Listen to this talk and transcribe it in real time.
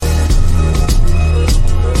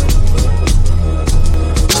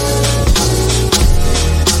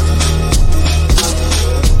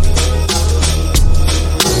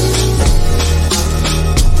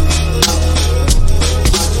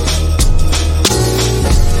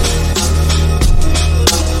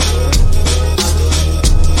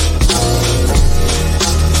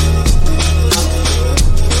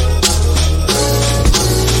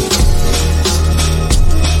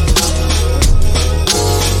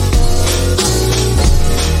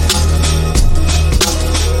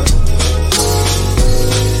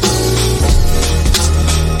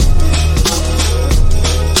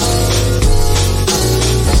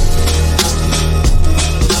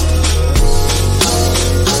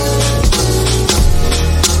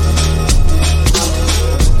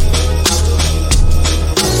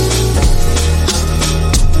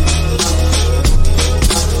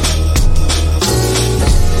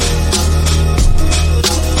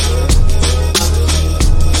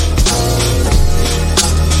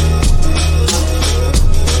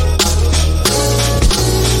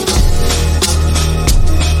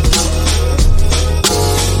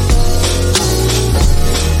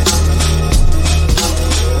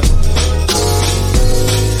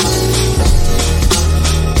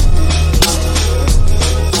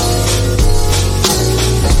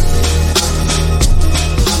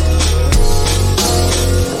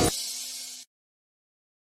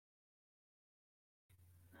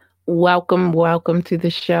Welcome to the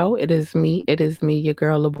show. It is me, your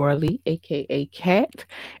girl Labora Lee, aka Cat,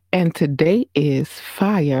 and today is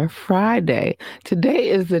Fire Friday. Today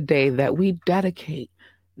is the day that we dedicate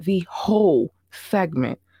the whole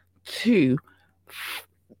segment to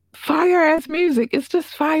fire ass music. It's just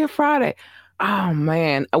Fire Friday. Oh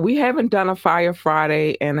man, we haven't done a Fire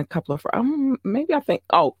Friday in a couple of maybe I think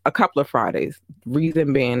a couple of Fridays.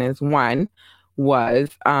 Reason being is one was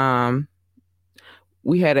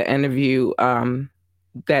we had an interview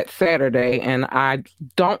that Saturday, and I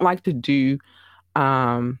don't like to do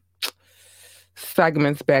um,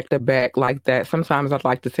 segments back to back like that. Sometimes I'd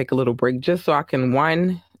like to take a little break just so I can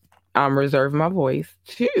one, reserve my voice,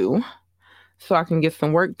 two, so I can get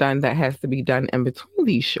some work done that has to be done in between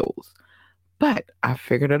these shows. But I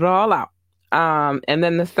figured it all out. And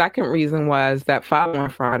then the second reason was that following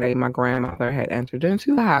Friday, my grandmother had entered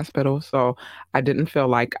into the hospital, so I didn't feel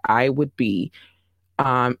like I would be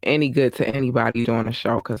any good to anybody doing a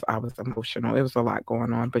show because I was emotional. It was a lot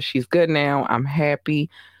going on, but she's good now. I'm happy.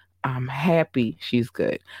 She's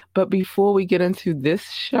good. But before we get into this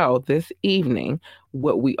show this evening,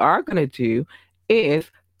 what we are going to do is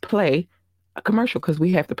play a commercial because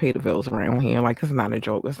we have to pay the bills around here. Like, it's not a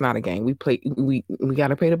joke. It's not a game. We got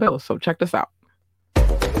to pay the bills. So check this out.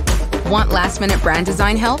 Want last minute brand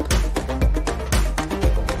design help?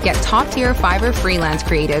 Get top-tier Fiverr freelance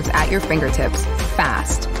creatives at your fingertips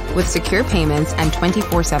fast with secure payments and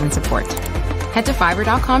 24/7 support. Head to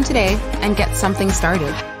Fiverr.com today and get something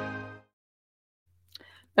started.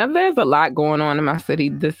 Now, there's a lot going on in my city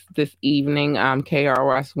this evening.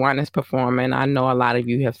 KRS-One is performing. I know a lot of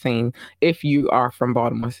you have seen, if you are from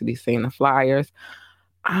Baltimore City, seen the flyers.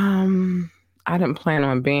 I didn't plan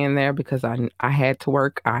on being there because I had to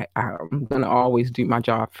work. I'm going to always do my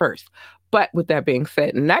job first. But with that being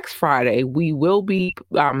said, next Friday, we will be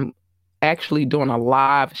actually doing a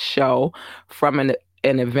live show from an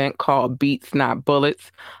event called Beats Not Bullets.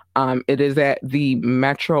 It is at the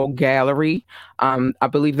Metro Gallery. I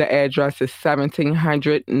believe the address is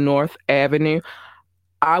 1700 North Avenue.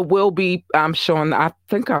 I will be showing, I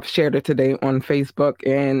think I've shared it today on Facebook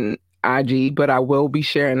and IG, but I will be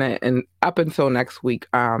sharing it and up until next week.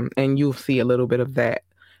 And you'll see a little bit of that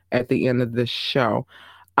at the end of the show.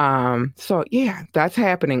 So yeah, that's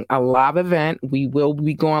happening. A live event. We will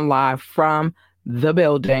be going live from the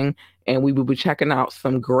building and we will be checking out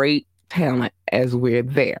some great talent as we're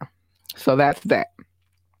there. So that's that.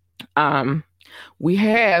 We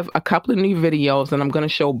have a couple of new videos and I'm going to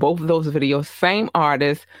show both of those videos. Same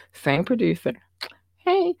artist, same producer.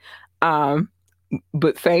 Hey.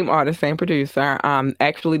 But same artist, same producer.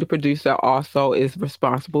 Actually the producer also is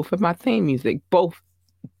responsible for my theme music. Both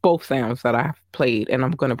sounds that I've played, and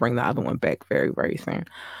I'm going to bring the other one back very, very soon.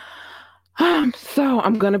 So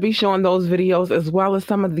I'm going to be showing those videos as well as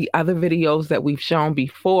some of the other videos that we've shown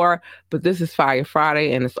before, but this is Fire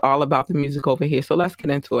Friday, and it's all about the music over here, so let's get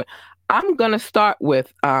into it. I'm going to start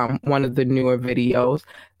with one of the newer videos.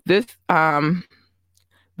 This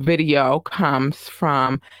video comes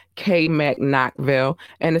from K. Mac Knockville,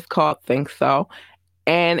 and it's called Think So,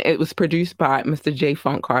 and it was produced by Mr. J.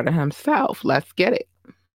 Funk Carter himself. Let's get it.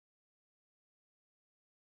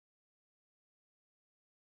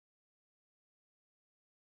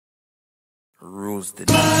 Rules the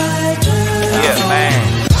yeah, man.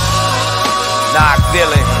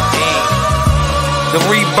 Knockville, the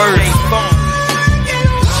rebirth.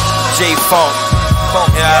 J Funk,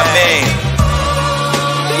 you know what I mean?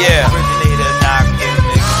 Yeah.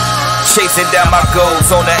 Chasing down my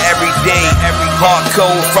goals on the everyday.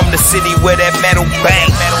 Hardcore from the city where that metal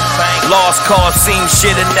bang. Lost cause seems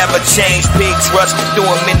shit'll never change. Pigs rush, threw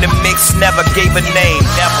him in the mix, never gave a name.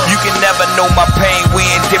 You can never know my pain, we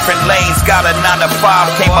in different lanes. Got a 9 to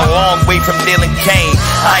 5, came a long way from dealing cane.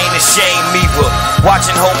 I ain't ashamed either.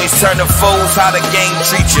 Watching homies turn to foes, how the gang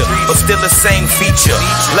treat you, but still the same feature.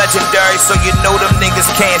 Legendary, so you know them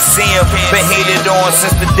niggas can't see him. Been hated on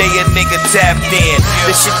since the day a nigga tapped in.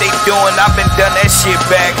 The shit they doing, I've been done that shit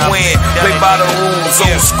back when. Play by the rules,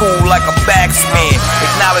 old school like a backsman.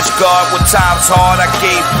 Acknowledge God when times hard, I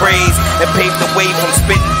gave praise and paved the way from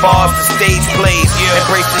spitting bars to stage plays.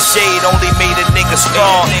 Embrace the shade, only made a nigga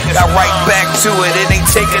strong. Got right back to it, it ain't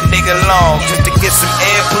take a nigga long. Just to get some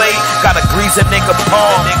airplay, gotta grease a nigga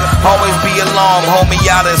palm. Always be alarmed, homie,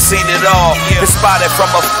 y'all done seen it all. Been spotted from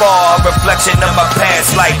afar, a reflection of my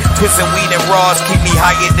past life. Twisting weed and raws keep me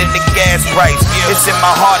higher than the gas price. It's in my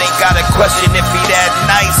heart, ain't got a question if he that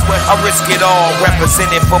nice. I risk it all,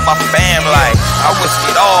 representing for my family. I risk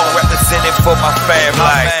it all, representing for my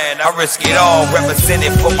family. I risk it all,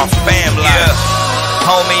 representing for my family.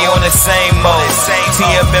 Homie on the same mode.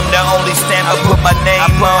 TMA TMM the only stamp I put my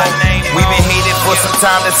name on. We been hated for some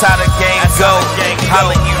time, that's how the game go.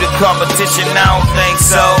 Hollering you the competition, I don't think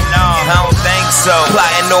so. I don't think so.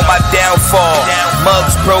 Plotting on my downfall.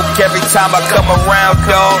 Mugs broke every time I come around,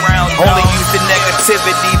 dog. Only use the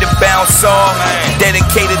negativity to bounce off.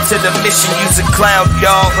 Dedicated to the mission, use a clown,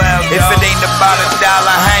 dog. If it ain't about $1,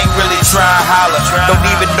 I ain't really trying to holler. Don't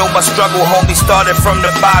even know my struggle, homie, started from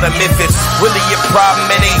the bottom. If it's really a problem,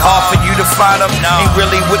 it ain't hard for you to find them. Ain't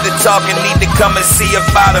really with the talking, need to come and see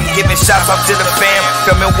about them. Giving shots out to the fam,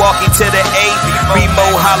 from Milwaukee to the A. Remo,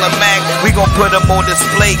 Holla Mac, we gon' put them on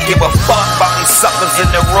display. Give a fuck about these suckers in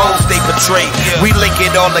the roles they portray. We link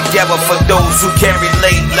it all together for those who can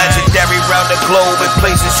relate. Legendary round the globe in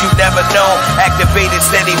places you never know. Activated,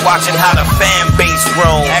 steady watching how the fan base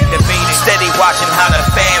grow. Activated, steady watching how the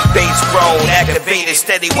fan base grow. Activated,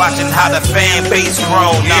 steady watching how the fan base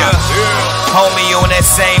grow. Homie on that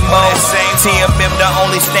same mode. TMM the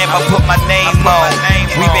only stamp I put my name on.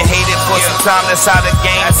 We been hated for some time, that's how the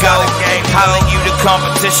game go. Hollering you the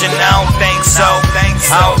competition, I don't think so. I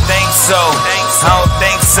don't think so. I don't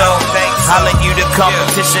think so. Hollering you the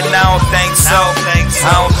competition, I don't think so.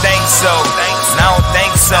 I don't think so. I don't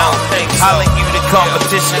think so. Hollering you the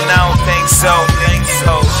competition, I don't think so.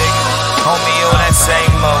 Homie on that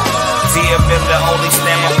same mode. TMM the only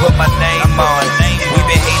stamp I put my name on. We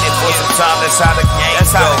been hated for some time, that's how the game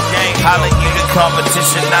go. Hollering you the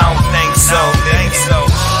competition, I don't think so.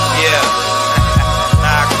 Yeah.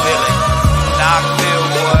 Nah, I feel it. Nah, I feel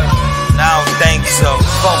what? Nah, I don't think so.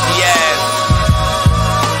 Funky ass.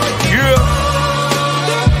 Yeah.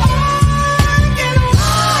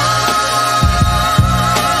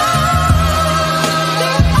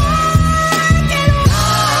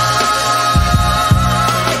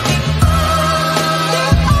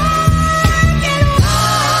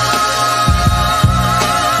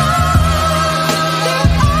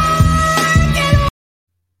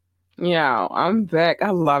 Yeah, I'm back. I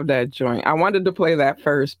love that joint. I wanted to play that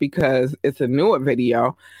first because it's a newer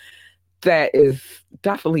video that is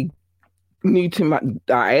definitely new to my.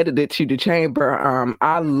 I added it to the chamber.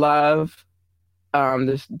 I love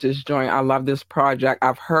this joint. I love this project.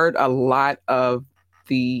 I've heard a lot of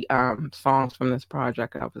the songs from this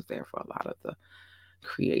project. I was there for a lot of the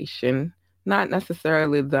creation, not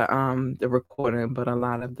necessarily the recording, but a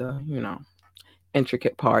lot of the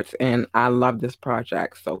intricate parts, and I love this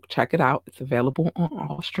project, so check it out. It's available on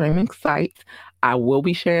all streaming sites. I will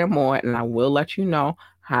be sharing more, and I will let you know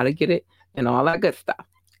how to get it and all that good stuff.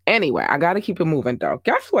 Anyway, I gotta keep it moving though.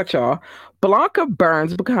 Guess what, y'all? Blanca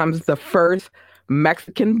Burns becomes the first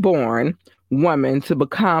Mexican-born woman to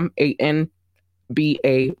become a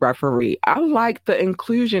NBA referee. I like the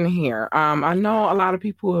inclusion here. I know a lot of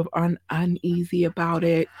people are uneasy about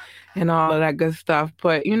it and all of that good stuff,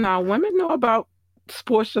 but women know about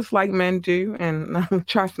sports just like men do, and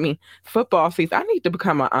trust me, football season, I need to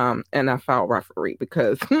become a NFL referee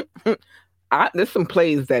because there's some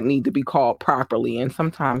plays that need to be called properly, and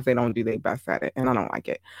sometimes they don't do their best at it, and I don't like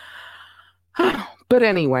it. But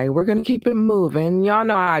anyway, we're gonna keep it moving. Y'all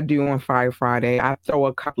know how I do on Fire Friday. I throw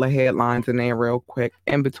a couple of headlines in there real quick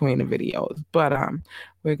in between the videos, but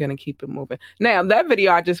we're gonna keep it moving. Now, that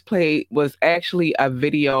video I just played was actually a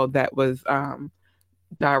video that was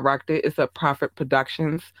directed. It's a Prophet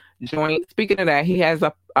Productions joint. Speaking of that, he has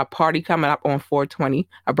a party coming up on 4/20,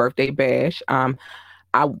 a birthday bash.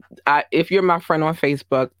 If you're my friend on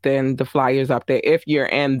Facebook, then the flyer's up there. If you're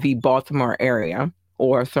in the Baltimore area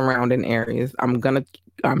or surrounding areas, I'm gonna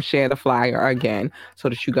share the flyer again so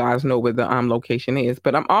that you guys know where the location is.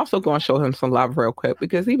 But I'm also gonna show him some love real quick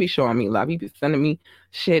because he be showing me love. He be sending me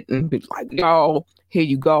shit and be like, yo, here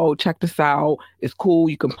you go, check this out. It's cool,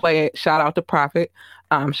 you can play it. Shout out to Prophet.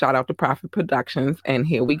 Shout out to Prophet Productions. And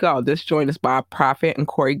here we go. This joint is by Prophet and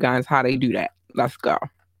Corey Guns. How they do that. Let's go.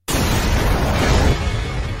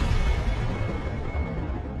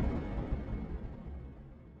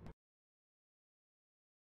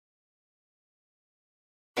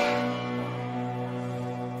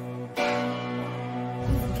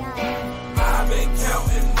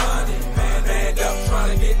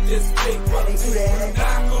 This big buck, I'm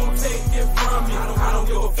not gonna take it from you. I don't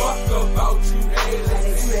give a fuck about you, hey.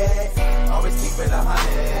 Always keep it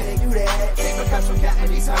 100. Keep a cash from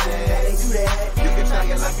counting these hundreds. You can try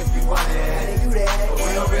your luck if you want it, but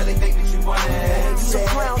we don't really think that you want it. Some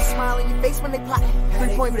clowns smile in your face when they plot.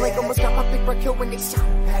 3-point blank almost got my big kill when they shot.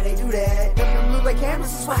 How they do that? Them blue like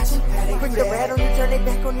cameras is watching. Bring the red on you, turn it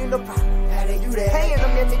back on you, no problem. How they do that? Paying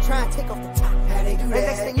them as they try and take off the top. How they do that? And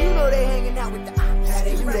next thing you know, they hanging out with the ops. How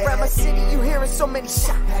they do that? Around my city, you hearing so many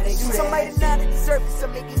shots. Some might have not deserved it,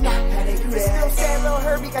 some maybe not. It's still sad, little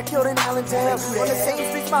Herbie got killed in Allendale. On the same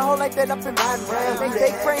streets my whole life that up and riding round. They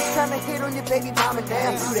fake friends trying to hit on your baby mama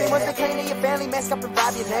down. They want the claim of your family, mask up and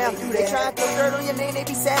rob you now. They try to throw dirt on your name, they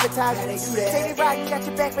be sabotaging. Say they riding, got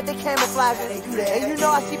your back, but they camouflaging. And you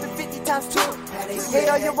know I keep it 50 times too. Hate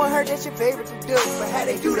all you want her, that's your favorite to do. But how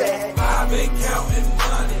they do that? I've been counting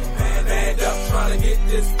money, man, up trying to get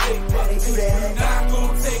this paper. How they do that? I'm not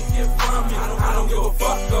gonna take it from you. I don't give a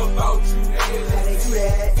fuck about you, nigga. How they do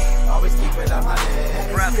that? Always keep it up, How they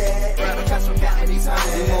do that? Never catch from counting these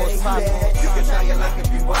hundreds. You can try your luck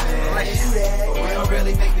if you want it. But we don't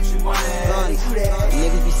really think that you want it.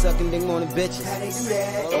 Niggas be sucking dick on the bitches.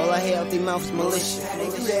 All I hear out their mouth is malicious.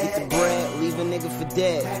 Get the bread, leave a nigga for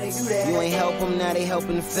dead. You ain't help them, now they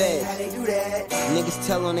helping the feds. Niggas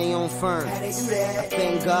tell on their own firm. I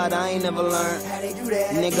thank God I ain't never learned.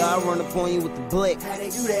 Nigga, I run up on you with the blick.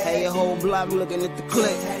 Hey, your whole block looking at the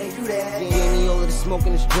clip. Gave me all of the smoke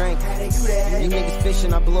and this drink. You niggas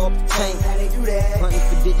fishing, I blow up the tank. Hunting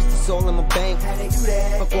for digits, that's all in my bank.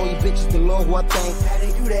 Fuck all you bitches, the Lord who I thank.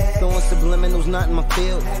 Throwing subliminals, not in my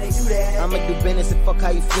field. I'ma do business and fuck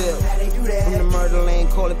how you feel. From the murder lane,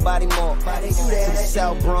 call it body mark. To the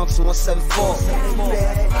South Bronx, 174.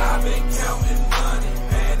 I've been counting money,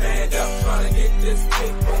 man, up trying to get this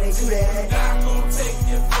paper. I'm not gonna take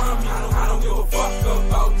it from you. I don't give a fuck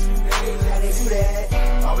about you,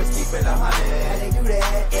 nigga. Always keep it 100.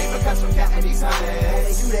 Never catch from counting these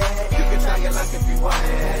hundreds. You can try your luck if you want it.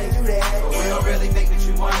 But we don't really think that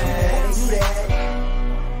you want it.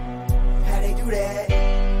 How they do that?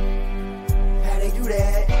 How they do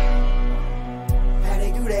that? How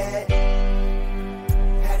they do that?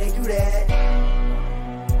 How they do that?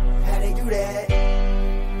 How they do that?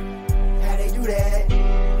 How they do that?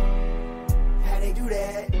 How they do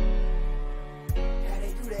that? How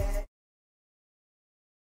they do that?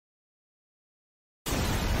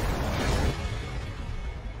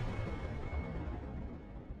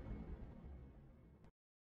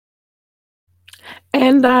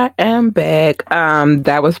 And I am back.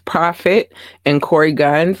 That was Prophet and Corey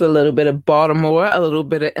Guns, a little bit of Baltimore, a little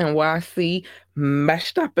bit of NYC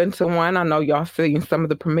meshed up into one. I know y'all seen some of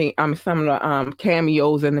the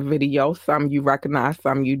cameos in the video. Some you recognize,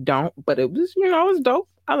 some you don't, but it was, it was dope.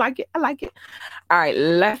 I like it. All right,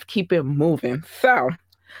 let's keep it moving. So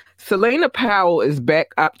Selena Powell is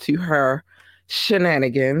back up to her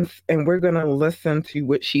shenanigans, and we're gonna listen to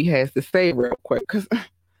what she has to say real quick because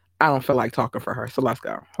I don't feel like talking for her. So let's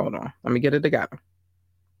go. Hold on. Let me get it together.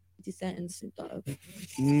 50 Cent and Snoop Dogg.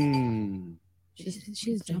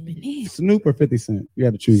 She's jumping in. Snoop or 50 Cent? You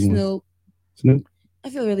had to choose one. Snoop.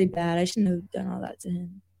 I feel really bad. I shouldn't have done all that to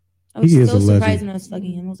him. I He was is so a surprised legend. when I was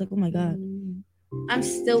fucking him. I was like, oh my God. I'm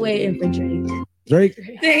still waiting for Drake.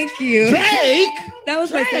 Drake. Thank you. Drake? That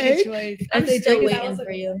was my second Drake? choice. I'm still waiting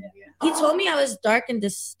for you. He told me I was dark and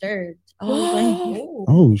disturbed. I was like,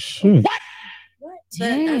 Oh shit. but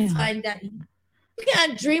I find that you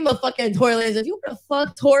can't dream of fucking Tory Lanez. If you want to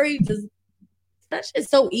fuck Tory, just that shit's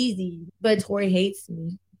so easy. But Tory hates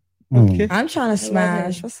me. Oh. I'm trying to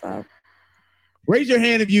smash. What's up? Raise your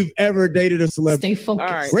hand if you've ever dated a celebrity. Stay focused.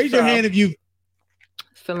 All right, Raise your so hand if you've.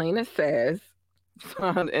 Selena says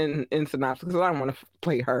in synopsis, because I don't want to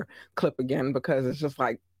play her clip again because it's just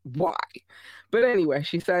like, why? But anyway,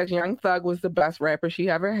 she says Young Thug was the best rapper she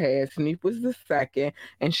ever had. Snoop was the second,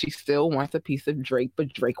 and she still wants a piece of Drake,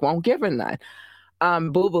 but Drake won't give her none.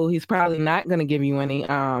 Boo Boo, he's probably not gonna give you any.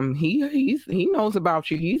 He knows about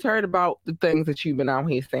you. He's heard about the things that you've been out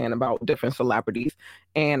here saying about different celebrities,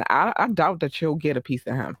 and I doubt that you'll get a piece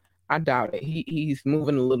of him. I doubt it. He's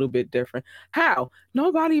moving a little bit different. How?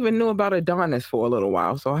 Nobody even knew about Adonis for a little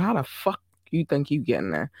while. So how the fuck you think you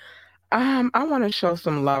getting there? I want to show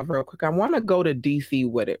some love real quick. I want to go to DC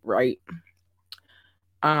with it, right?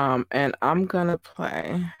 And I'm gonna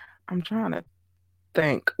play. I'm trying to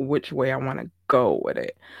think which way I want to go with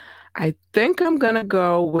it. I think I'm gonna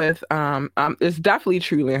go with it's definitely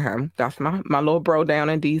Truly Him. That's my little bro down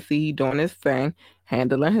in DC doing his thing,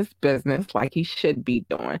 handling his business like he should be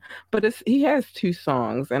doing. But he has two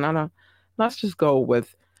songs, and let's just go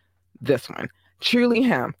with this one. Truly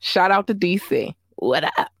Him. Shout out to DC. What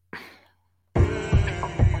up?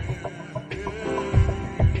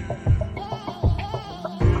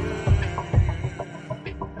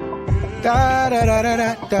 Da da da da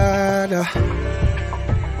da da da.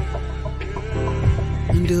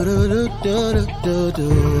 Do do do do do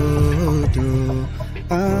do do.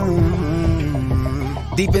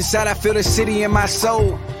 Deep inside, I feel the city in my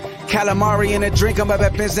soul. Calamari in a drink, I'm up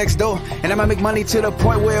at Ben's next door. And I'ma make money to the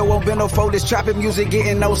point where it won't be no fold. This trapping music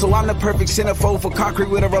getting old, so I'm the perfect centerfold for concrete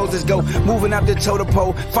where the roses go. Moving up the toe to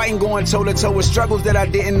pole, fighting going toe to toe with struggles that I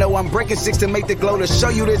didn't know. I'm breaking 6 to make the glow, to show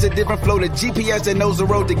you there's a different flow. The GPS that knows the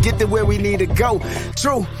road to get to where we need to go.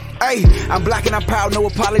 True. Hey, I'm black and I'm proud, no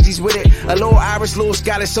apologies with it. A little Irish, little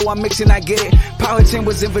Scottish, so I'm mixing, I get it. Powhatan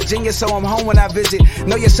was in Virginia, so I'm home when I visit.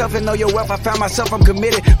 Know yourself and know your wealth, I found myself, I'm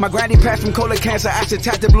committed. My granny passed from colon cancer, I should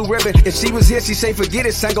tap the blue ribbon. If she was here, she'd say, forget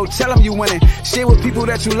it, son, go tell them you winning. Share with people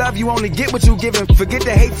that you love, you only get what you giving. Forget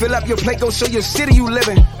the hate, fill up your plate, go show your city you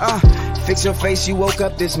living. Fix your face, you woke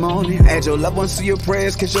up this morning. Add your loved ones to your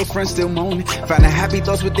prayers, cause your friends still moaning. Find the happy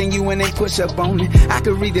thoughts within you and then push up on it. I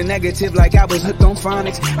could read the negative like I was hooked on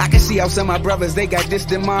phonics. I can see how some of my brothers, they got this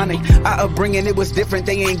demonic. Our upbringing, it was different,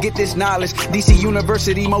 they ain't get this knowledge. DC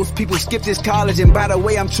University, most people skip this college. And by the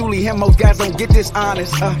way, I'm truly him, most guys don't get this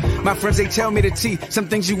honest. My friends, they tell me the T, some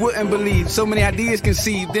things you wouldn't believe. So many ideas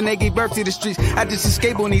conceived, then they gave birth to the streets. I just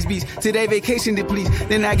escape on these beats, today vacation depletes.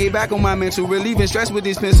 Then I get back on my mental, relieving stress with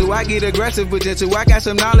this pencil. I get aggressive but gentle, I got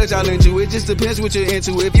some knowledge I'll lend you. It just depends what you're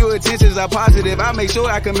into. If your intentions are positive, I make sure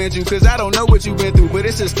I commend you. Cause I don't know what you've been through, but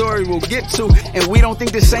it's a story we'll get to. And we don't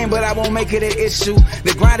think the same, but I won't make it an issue.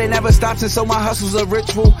 The grind, it never stops, and so my hustle's a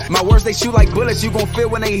ritual. My words, they shoot like bullets, you gon' feel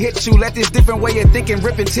when they hit you. Let this different way of thinking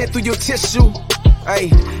rip and tear through your tissue. Hey,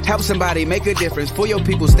 help somebody, make a difference. For your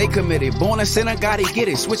people, stay committed. Born a sinner, gotta get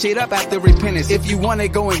it. Switch it up after repentance. If you want it,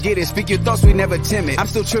 go and get it. Speak your thoughts, we never timid. I'm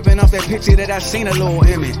still tripping off that picture that I seen a little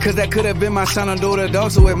image. Cause that could have been my son or daughter,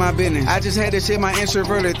 dog, so with my business. I just had to share my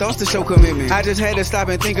introverted thoughts to show commitment. I just had to stop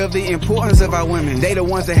and think of the importance of our women. They the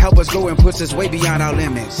ones that help us go and push us way beyond our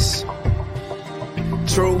limits.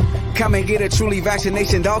 True, come and get a truly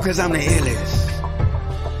vaccination, dog, cause I'm the illest.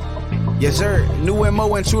 Yes, sir. New and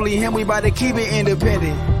Mo and truly him, we bout to keep it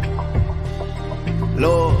independent.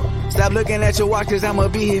 Lord, stop looking at your watch, cause I'ma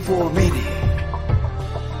be here for a minute.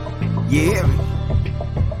 You hear me?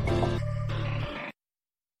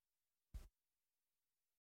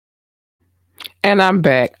 And I'm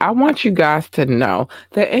back. I want you guys to know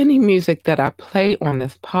that any music that I play on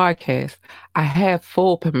this podcast, I have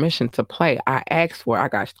full permission to play. I asked for it. I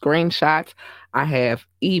got screenshots. I have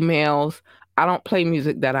emails. I don't play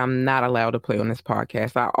music that I'm not allowed to play on this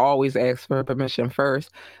podcast. I always ask for permission first.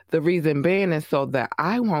 The reason being is so that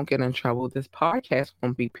I won't get in trouble. This podcast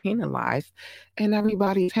won't be penalized and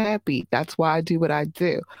everybody's happy. That's why I do what I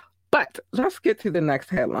do. But let's get to the next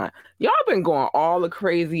headline. Y'all been going all the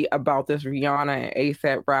crazy about this Rihanna and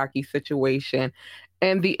A$AP Rocky situation,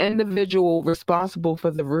 and the individual responsible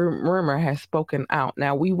for the rumor has spoken out.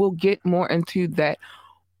 Now, we will get more into that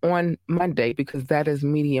on Monday because that is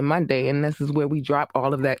Media Monday, and this is where we drop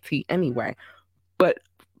all of that tea anyway. But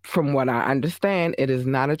from what I understand, it is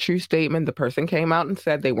not a true statement. The person came out and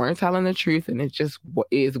said they weren't telling the truth, and it just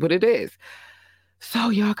is what it is. So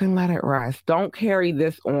y'all can let it rise. Don't carry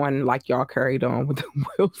this on like y'all carried on with the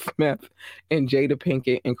Will Smith and Jada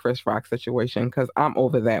Pinkett and Chris Rock situation, because I'm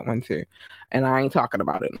over that one too. And I ain't talking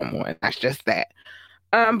about it no more. That's just that.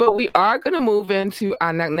 But we are going to move into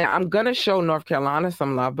our next. Now, I'm going to show North Carolina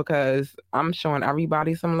some love because I'm showing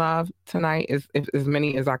everybody some love tonight, as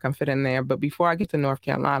many as I can fit in there. But before I get to North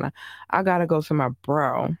Carolina, I got to go to my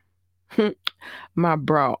bro. My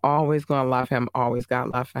bro, always gonna love him, always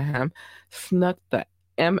got love for him. Snook the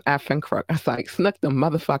MFing crook. I was like, Snook the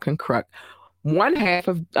motherfucking crook. One half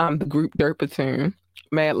of the group Dirt Platoon.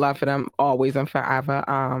 Mad love for them, always and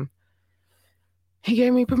forever. He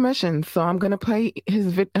gave me permission, so I'm gonna play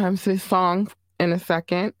his song in a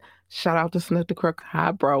second. Shout out to Snook the Crook.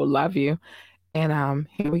 Hi, bro, love you. And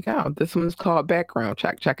here we go. This one's called Background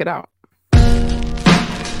Check. Check it out.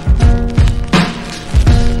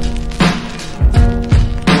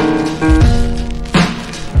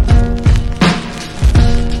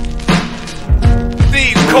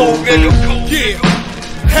 Cold nigga, yeah.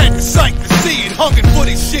 Had the sight to see it, hungry for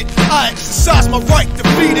this shit. I exercise my right to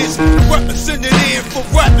be this. Representative for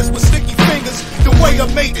rappers with sticky fingers. The way I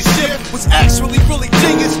made this shit was actually really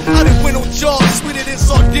genius. I done went on jobs sweeter than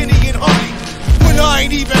Sardinian honey. When I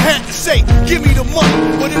ain't even had to say, give me the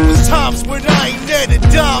money. But it was times when I ain't there to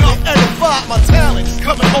dime and edify my talents.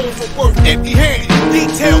 Coming home from work empty-handed.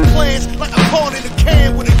 Detailed plans like a corn in a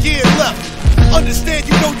can with a year left. Understand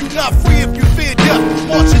you know you're not free if you fear death.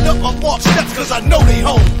 Marching up my march steps cause I know they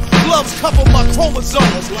home. Gloves cover my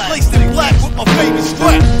chromosomes. Laced in black with my favorite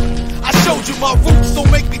strap. I showed you my roots, don't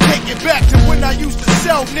make me take it back to when I used to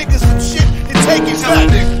sell niggas some shit and take it back.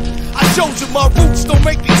 I showed you my roots, don't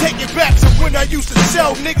make me take it back to when I used to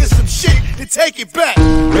sell niggas some shit and take it back.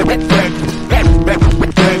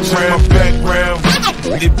 Background.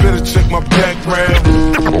 They better check my background.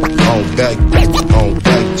 On back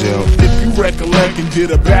jump. If you recollect and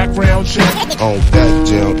did a background check. On back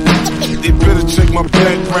jump. They better check my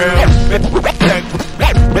background.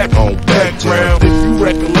 On background. If you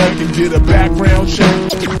recollect and did a background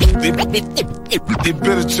check. They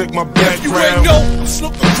better check my background. If you ain't know, I'm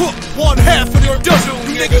Snoop the Crook, one half of their dozen.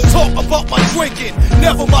 You niggas talk about my drinking,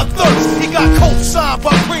 never my thirst. He got co-signed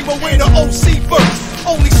by Primo in the OC verse.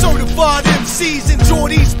 Only certified MCs enjoy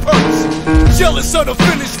these perks. Jealous of the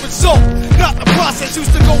finished result, not the process.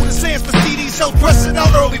 Used to go to Sands for CDs, help pressing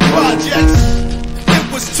out early projects.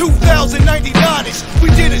 It was 2099-ish. We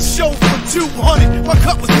did a show for 200. My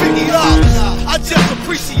cut was $50. I just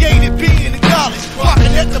appreciated being acknowledged.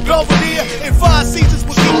 Rocking at the Belvedere in 5 seasons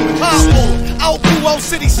was going high. Outgrew our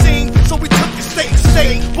city scene, so we took the state to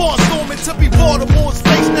state. Barnstorming to be Baltimore's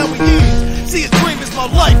face, now we is. See, a dream is my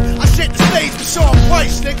life. I shared the stage with Sean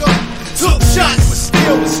Price, nigga. Took shots with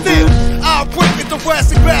steel and steel. I'll break a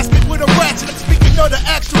thoracic basket with a ratchet. I'm speaking of the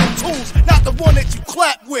actual tools, not the one that you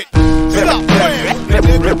clap with. Stop playing.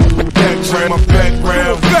 Check my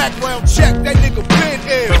background. Background check, that nigga been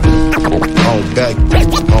ill. On back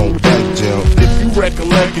jump. If you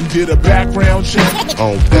recollect and did a background check.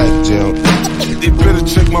 On back jump. They better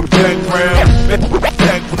check my background.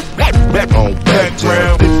 On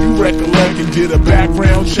background. If you recollect and did a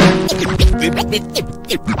background check.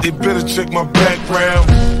 They better check my background.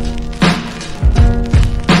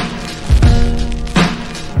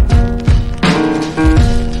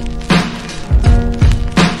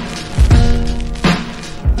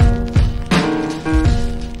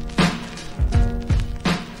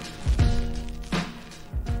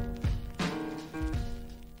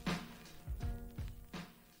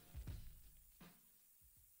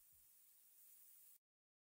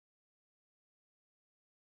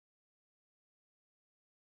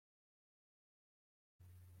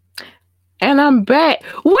 And I'm back.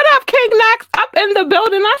 What up, King Knox? Up in the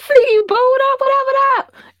building. I see you, boo. What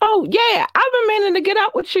up? Oh, yeah. I've been meaning to get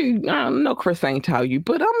up with you. No, Chris ain't tell you,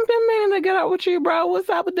 but I've been meaning to get up with you, bro. What's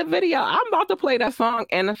up with the video? I'm about to play that song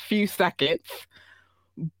in a few seconds.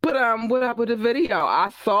 But what up with the video? I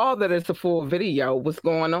saw that it's a full video. What's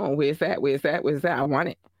going on? Where's that? I want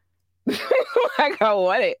it. Like, I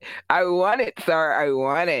want it, sir. I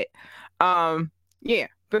want it. Yeah.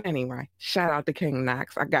 But anyway, shout out to King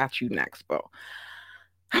Knox. I got you next, bro.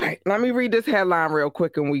 All right, let me read this headline real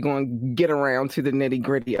quick and we're going to get around to the nitty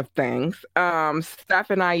gritty of things. Steph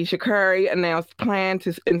and Ayesha Curry announced plans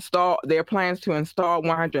to install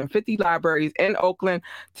 150 libraries in Oakland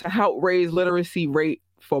to help raise literacy rate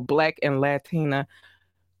for Black and Latina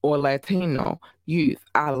or Latino youth.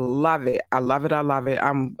 I love it.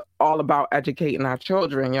 I'm all about educating our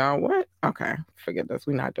children, y'all. What? Okay, forget this.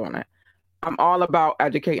 We're not doing that. I'm all about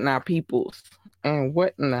educating our peoples. And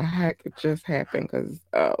what in the heck just happened? Because,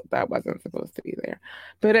 that wasn't supposed to be there.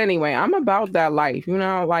 But anyway, I'm about that life. You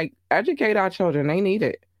know, like, educate our children. They need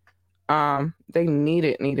it. They need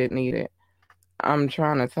it. I'm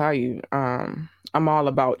trying to tell you, I'm all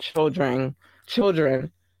about children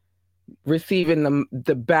receiving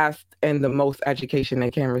the best and the most education they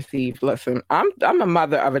can receive. Listen, I'm a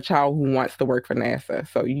mother of a child who wants to work for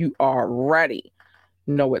NASA. So you already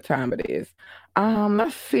know what time it is.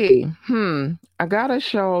 Let's see. I gotta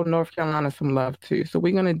show North Carolina some love too. So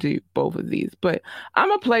we're gonna do both of these. But I'm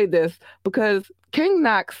gonna play this because King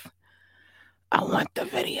Knox, I want the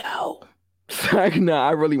video. No,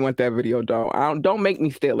 I really want that video, dog. Don't make me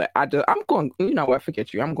steal it. I'm going, you know what,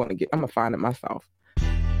 forget you. I'm gonna find it myself.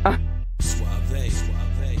 Suave.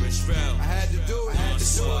 I had to do it.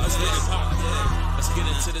 Let's get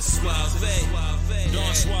into the Suave.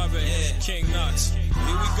 Don Suave, King Knox.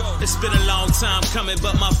 Here we go. It's been a long time coming,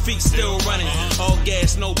 but my feet still running. All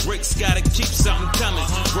gas, no bricks, gotta keep something coming.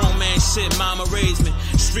 Grown man shit, mama raised me.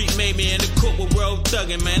 Street made me in the court with world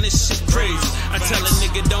thugging, man, this shit crazy. I tell a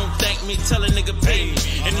nigga don't thank me, tell a nigga pay me.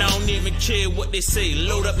 And I don't even care what they say,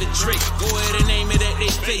 load up the Drake. Go ahead and aim it at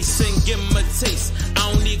their face and give them a taste.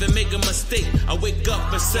 I don't even make a mistake, I wake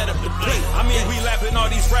up and set up the plate. I mean, we lapping all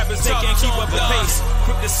these rappers, they can't keep up the pace.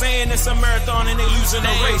 Quick to saying it's a marathon and they losing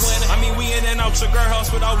the race. I mean, we in and out your girl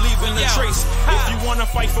house without leaving a trace. If you wanna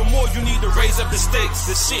fight for more, you need to raise up the stakes.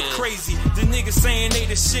 The shit crazy, the niggas saying they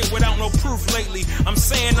the shit without no proof lately. I'm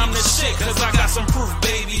saying I'm the shit, cause I got some proof,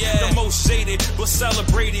 baby. The most shaded, but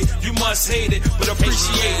celebrated. You must hate it, but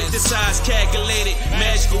appreciate it. This size calculated,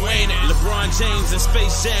 magical ain't it? LeBron James and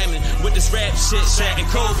Space Jamming with this rap shit. and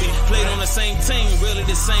Kobe. Played on the same team, really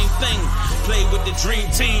the same thing. Played with the dream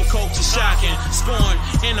team, culture shocking. Scoring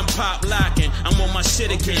and I'm pop locking. I'm on my shit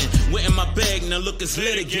again. Went in my bag, now look, it's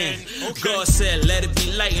lit again. God said, let it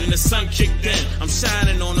be light, and the sun kicked in. I'm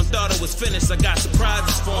shining on them, thought it was finished. I got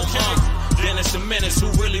surprises for them. Dennis and Menace, who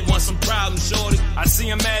really want some problems, shorty? I see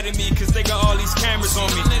them mad at me, cause they got all these cameras on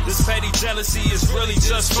me. This petty jealousy is really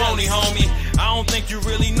just phony, homie. I don't think you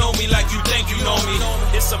really know me like you think you know me.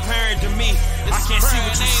 It's apparent to me, I can't see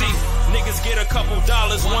what you see. Niggas get a couple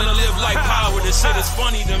dollars, wanna live like power. This shit is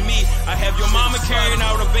funny to me. I have your mama carrying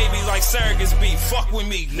out a baby like surrogates be. Fuck with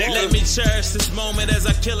me, nigga. Let me cherish this moment as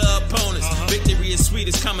I kill her opponents. Victory is sweet,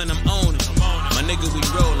 it's coming, I'm owning. My nigga, we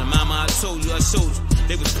rollin'. Mama, I told you, I showed you.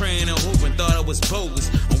 They was praying and hoping, thought I was bogus.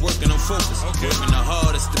 I'm working on focus, working the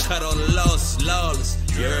hardest to cut all the losses, lawless.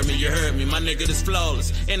 You heard me, my nigga, this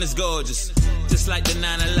flawless and it's gorgeous, just like the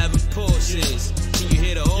 911 Porsches. Can you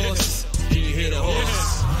hear the horses? Can you hear the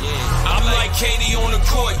horses? Yeah. I'm like Katie on the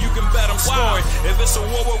court, you can bet I'm scoring. If it's a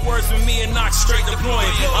war with words with me and knock straight deploying.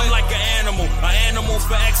 I'm like an animal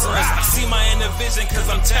for excellence. I see my inner vision cause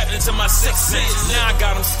I'm tapped into my sixth sense. Now I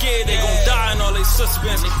got them scared, they gon' die in all they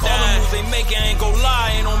suspense. All the moves they making ain't gon'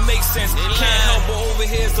 lie, ain't gon' make sense. Can't help but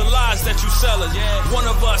overhear the lies that you sellin'. One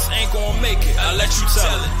of us ain't gon' make it, I'll let you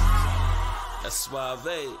tell it. That's Suave.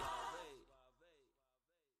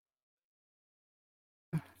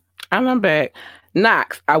 I'm back.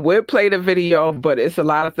 Knox, I would play the video, but it's a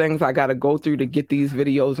lot of things I got to go through to get these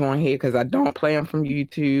videos on here because I don't play them from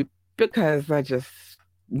YouTube because I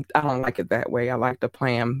don't like it that way. I like to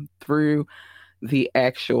play them through the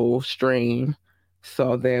actual stream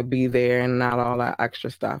so they'll be there and not all that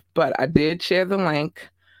extra stuff. But I did share the link.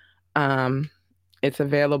 It's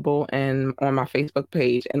available on my Facebook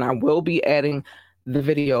page, and I will be adding the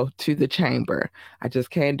video to the chamber. I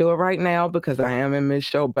just can't do it right now because I am in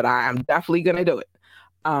mid-show, but I am definitely gonna do it.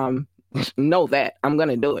 Know that I'm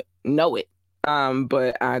gonna do it. Know it.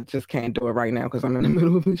 But I just can't do it right now because I'm in the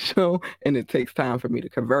middle of the show and it takes time for me to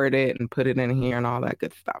convert it and put it in here and all that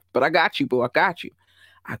good stuff. But I got you, boo. I got you.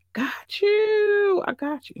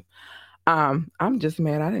 I'm just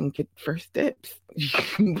mad I didn't get first tips,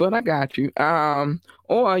 but I got you.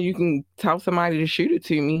 Or you can tell somebody to shoot it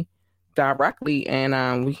to me directly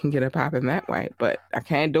and we can get it popping that way, but I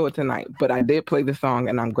can't do it tonight. But I did play the song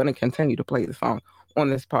and I'm going to continue to play the song on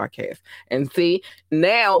this podcast. And see,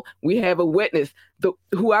 now we have a witness.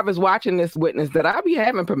 Whoever's watching this witness that I be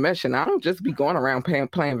having permission. I don't just be going around playing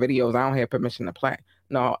videos I don't have permission to play.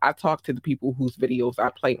 No, I talk to the people whose videos I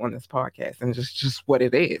play on this podcast, and just what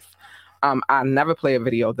it is. I never play a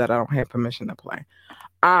video that I don't have permission to play.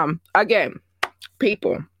 Again,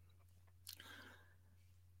 people,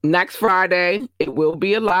 next Friday, it will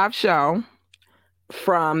be a live show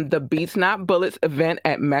from the Beats Not Bullets event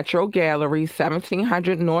at Metro Gallery,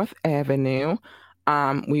 1700 North Avenue.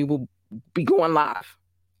 We will be going live.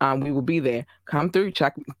 We will be there. Come through,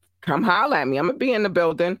 come holler at me. I'm going to be in the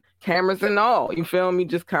building, cameras and all. You feel me?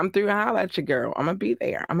 Just come through and holler at your girl. I'm going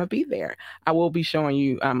to be there. I will be showing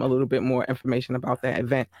you a little bit more information about that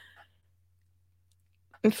event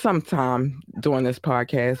sometime during this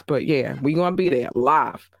podcast. But yeah, we're going to be there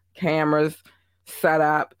live. Cameras set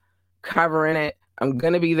up, covering it. I'm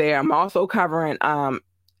going to be there. I'm also covering an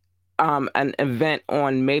event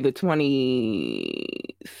on May the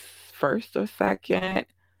 21st or 2nd,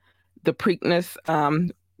 the Preakness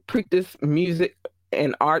Music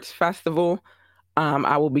and Arts Festival.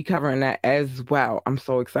 I will be covering that as well. I'm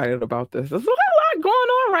so excited about this. There's a lot going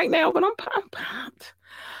on right now, but I'm pumped.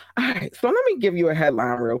 All right, so let me give you a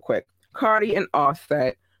headline real quick. Cardi and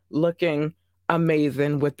Offset looking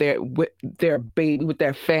amazing with their baby, with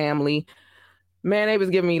their family. Man, they was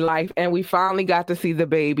giving me life, and we finally got to see the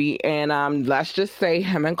baby. And let's just say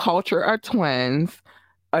him and Culture are twins.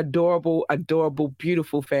 Adorable,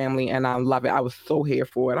 beautiful family, and I love it. I was so here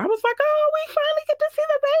for it. I was like, oh, we finally get to see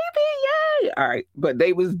the baby. Yay. All right, but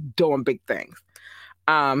they was doing big things.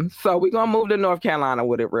 So we're gonna move to North Carolina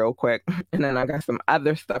with it real quick, and then I got some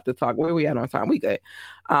other stuff to talk. Where we at on time? We good.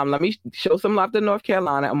 Let me show some love to North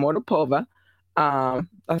Carolina. Immortal Pova.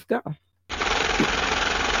 Let's go.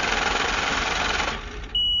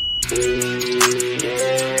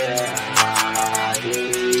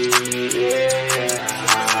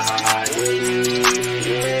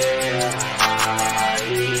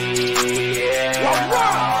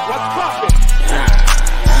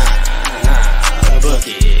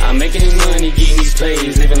 I'm making money, getting these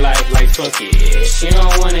plays, living life like like fuck it. She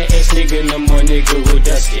don't want an ex nigga no more, nigga who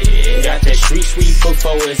dusted. Got that street sweep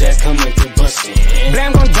before his ass coming through bustin'.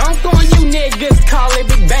 Blam gon' dunk on you niggas, call it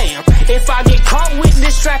Big Bam. If I get caught with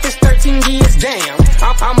this strap, it's 13 years damn.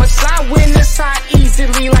 I'ma slide with the side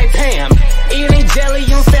easily like Pam. It ain't jelly,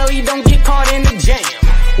 you fairly don't get caught in the jam.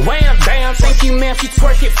 Wham, bam, thank you ma'am, she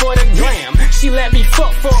twerk it for the gram. She let me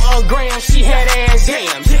fuck for a gram, she had ass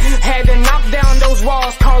jams. Had to knock down those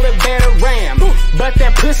walls, call it better ram. But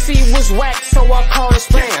that pussy was whack, so I call it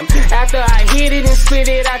spam. After I hit it and split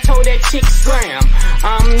it, I told that chick scram.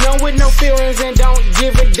 I'm known with no feelings and don't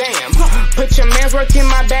give a damn. Put your man's work in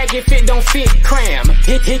my bag if it don't fit, cram.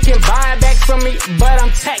 He can buy it back from me, but I'm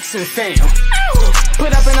taxing fam.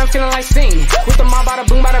 Put up and I'm feeling like Sting. With the mob, bada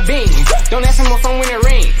boom, bada bing. Don't ask him what phone when it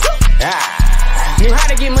ring. Knew how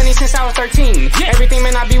to get money since I was 13. Everything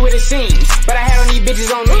may not be what it seems, but I had on these bitches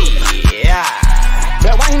on me.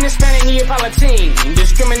 But white and Hispanic Neapolitan,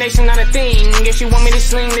 discrimination not a thing. If you want me to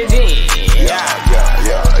sling the ding. I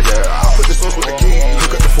put the sauce with the key.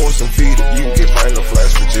 Hook up the force and feed it. You can get fine no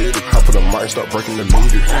flash for jitty. Hop on the mic, start breaking the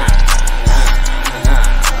meter.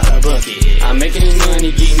 Bucket. I'm making this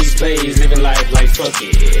money, getting these plays, living life like fuck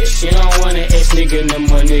it. She don't want an ex nigga, no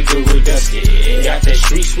more nigga who dusted. Got that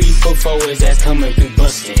street sweep before his ass coming through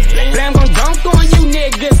bustin'. Blam gon' dunk on you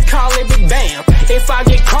niggas, call it Big Bam. If I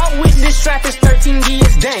get caught with this strap, it's 13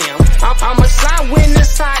 years damn. I'ma slide with the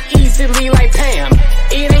side easily like Pam.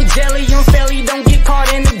 It ain't jelly, you fairly don't get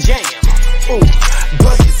caught in the jam. Ooh,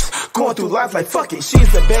 buckets, going through life like fuck it.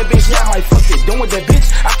 She's a bad bitch, yeah, I might fuck it. Done with that bitch,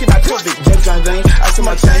 I cannot trust it. Judge John Zane, I see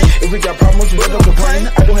my chain. If we got problems, we don't complain.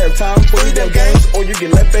 I don't have time for these damn games. Or you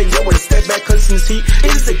get left back, yo, with a step back, cause in the seat.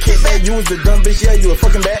 It's just a kickback, you was the dumb bitch, yeah, you a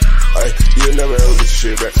fucking bat. Ay, you'll never ever get your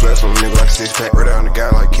shit back. Flex on a nigga like a 6-pack. Right down the guy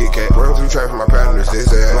like Kit Kat. Run through traffic, my partner's this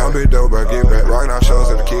ass. Long bit dope, but get back. Rockin' out shows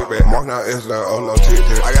at the kickback. Marking out S like, oh no, tit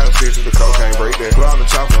tat. I got a stick to the cocaine, break that. Put out the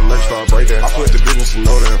chopper and make start break that. I put the business in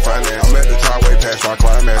order and finance. I'm at the top way past my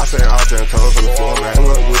climax. I say out 10 toes on the floor, man.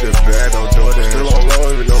 Pull up with the bag, don't do that. Still on low,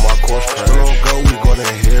 even though my course crash. Still on go, we go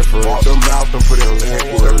down here first. Walk them out, them put in leg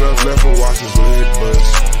work. Step up left and watch his lid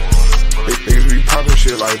bust. Niggas be poppin'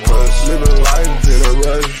 shit like puss. Living life in a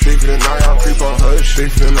rush. Sleep for the night, I creep on hush.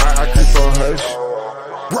 Sleep for the night, I creep on hush.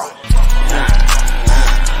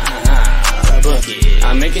 Bucket.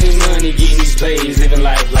 I'm making this money, getting these plays, living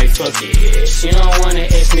life like fuck it. She don't want an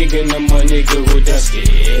ex nigga, no more nigga who dusted.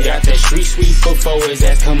 Got that street sweep before his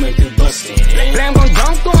ass coming through bustin'. Blam gon'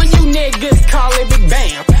 dunk on you niggas, call it Big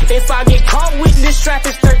Bam. If I get caught with this strap,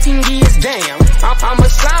 it's 13 years damn. I'ma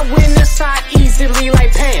slide with the side easily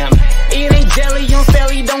like Pam. It ain't jelly, you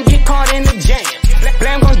fairly don't get caught in the jam.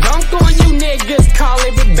 Blam gon' dunk on you niggas, call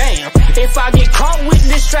it Big Bam. If I get caught with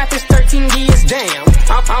this strap, it's 13 years damn.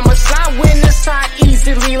 I'ma slide with the side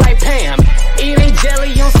easily like Pam. It ain't jelly,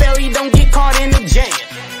 you fairly don't get caught in the jam.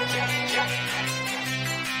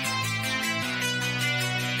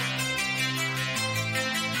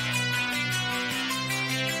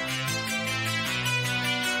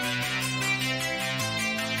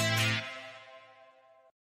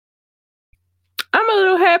 I'm a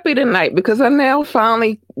little happy tonight because I now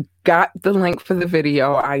finally got the link for the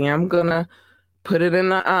video. I am gonna put it in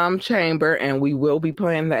the chamber and we will be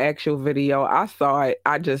playing the actual video. I saw it.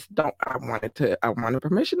 I wanted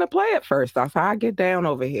permission to play it first. That's how I get down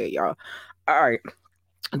over here, y'all. All right.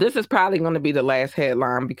 This is probably going to be the last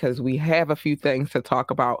headline because we have a few things to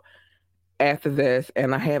talk about after this,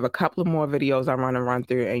 and I have a couple of more videos I want to run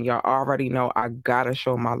through, and y'all already know I gotta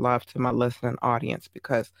show my love to my listening audience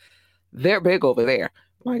because they're big over there.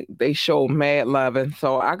 Like, they show mad love, and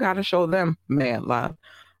so I gotta show them mad love.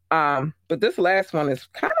 But this last one is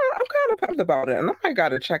I'm kind of pumped about it, and I might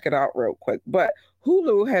gotta check it out real quick. But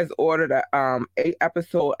Hulu has ordered a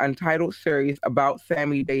 8-episode Untitled series about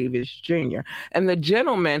Sammy Davis Jr. And the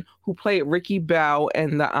gentleman who played Ricky Bell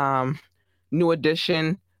in the New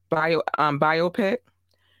Edition biopic,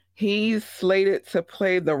 he's slated to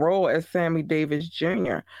play the role as Sammy Davis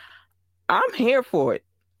Jr. I'm here for it.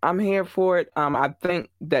 I think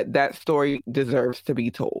that story deserves to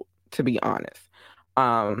be told, to be honest.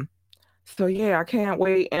 So yeah, I can't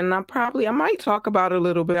wait. And I might talk about it a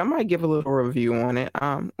little bit. I might give a little review on it.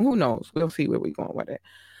 Who knows? We'll see where we're going with it.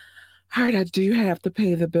 All right, I do have to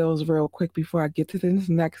pay the bills real quick before I get to this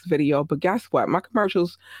next video. But guess what? My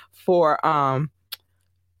commercials aren't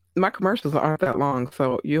that long.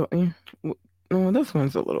 So this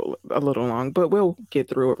one's a little long, but we'll get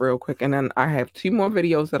through it real quick. And then I have 2 more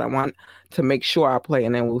videos that I want to make sure I play,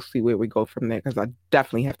 and then we'll see where we go from there because I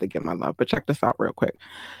definitely have to get my love. But check this out real quick.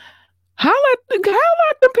 How let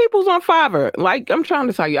the people's on Fiverr? Like, I'm trying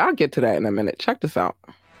to tell you, I'll get to that in a minute. Check this out.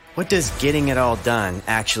 What does getting it all done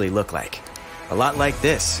actually look like? A lot like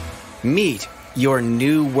this. Meet your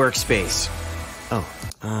new workspace. Oh,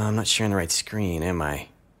 I'm not sharing the right screen, am I?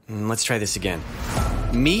 Let's try this again.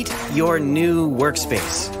 Meet your new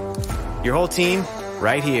workspace. Your whole team,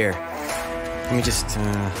 right here. Let me just,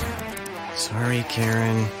 sorry,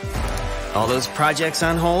 Karen. All those projects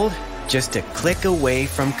on hold, just a click away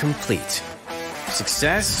from complete.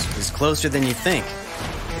 Success is closer than you think.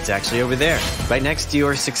 It's actually over there, right next to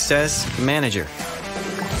your Success Manager.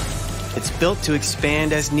 It's built to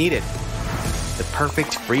expand as needed. The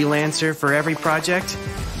perfect freelancer for every project?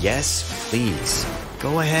 Yes, please.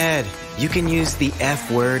 Go ahead. You can use the F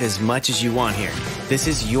word as much as you want here. This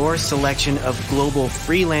is your selection of global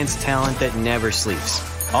freelance talent that never sleeps.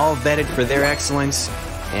 All vetted for their excellence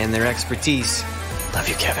and their expertise. Love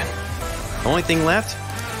you, Kevin. Only thing left?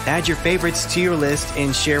 Add your favorites to your list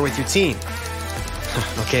and share with your team.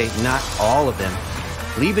 Okay, not all of them.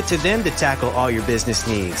 Leave it to them to tackle all your business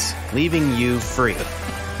needs, leaving you free.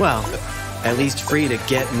 Well, at least free to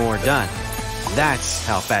get more done. That's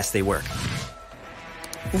how fast they work.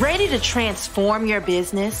 Ready to transform your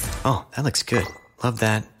business? Oh, that looks good. Love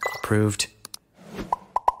that. Approved.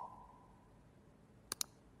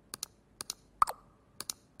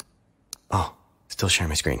 Oh, still sharing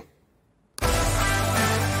my screen.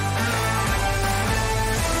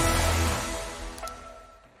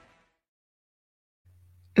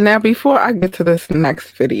 Now, before I get to this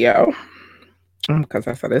next video, because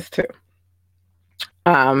I said this too,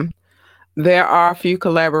 there are a few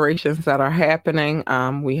collaborations that are happening.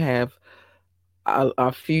 We have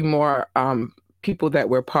a few more people that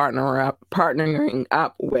we're partnering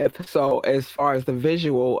up with. So as far as the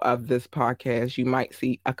visual of this podcast, you might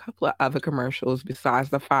see a couple of other commercials besides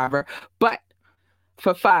the Fiverr. But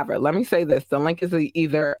for Fiverr, let me say this. The link is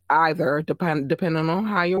either depending on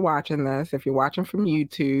how you're watching this. If you're watching from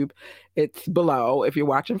YouTube, it's below. If you're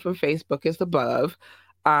watching from Facebook, it's above.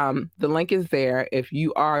 The link is there. If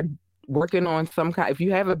you are working on if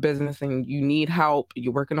you have a business and you need help,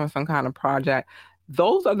 you're working on some kind of project,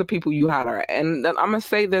 those are the people you hire. And I'm going to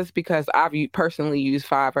say this because I've personally used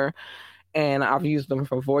Fiverr, and I've used them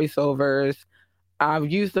for voiceovers. I've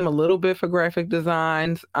used them a little bit for graphic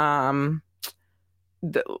designs.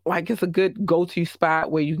 It's a good go-to spot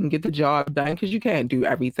where you can get the job done, because you can't do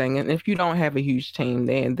everything. And if you don't have a huge team,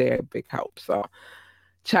 then they're a big help. So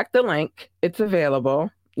check the link. It's available.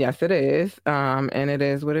 Yes, it is. And it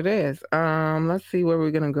is what it is. Let's see where we're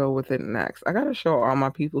going to go with it next. I got to show all my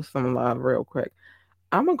people some love real quick.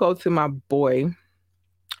 I'm going to go to my boy,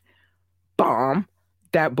 Bomb.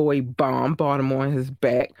 That boy, Bomb, bought him on his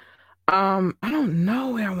back. I don't know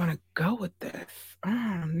where I want to go with this.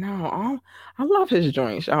 I don't know. I love his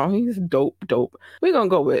joints, y'all. He's dope. We're going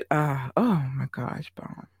to go with, oh my gosh,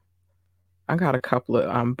 Bomb. I got a couple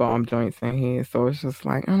of Bomb joints in here, so it's just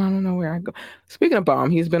like, I don't know where I go. Speaking of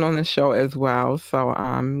Bomb, he's been on the show as well, so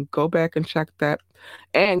go back and check that.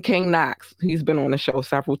 And King Knox, he's been on the show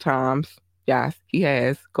several times. Yes, he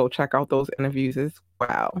has. Go check out those interviews as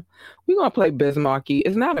well. We're going to play Biz Markie.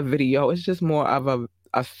 It's not a video. It's just more of a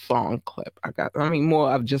song clip.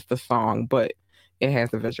 More of just a song, but it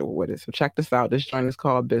has a visual with it. So check this out. This joint is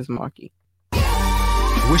called Biz Markie.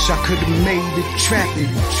 Wish I could have made it trapping.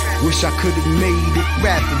 Wish I could have made it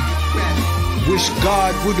rapping. Wish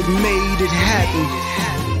God would have made it happen.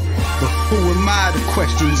 But who am I to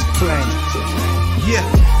question his plan? Yeah.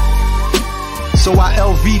 So I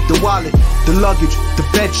LV'd the wallet, the luggage, the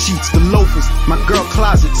bed sheets, the loafers, my girl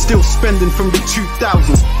closet, still spending from the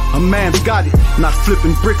 2000s. A man's got it, not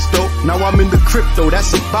flipping bricks though. Now I'm in the crypto,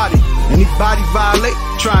 that's about it. Anybody violate,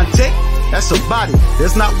 try and take, that's about it.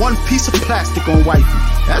 There's not one piece of plastic on wifey,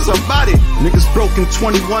 that's about it. Niggas broken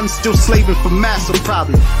 21, still slaving for massa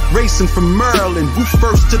probably. Racing from Maryland, who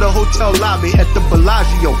first to the hotel lobby at the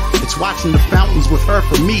Bellagio. It's watching the fountains with her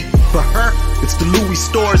for me. For her, it's the Louis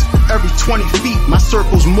stores every 20 feet. My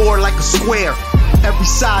circle's more like a square. Every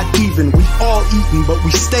side even, we all eating, but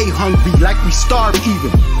we stay hungry like we starve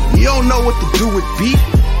even. You don't know what to do with beef?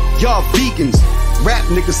 Y'all vegans. Rap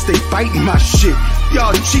niggas stay biting my shit.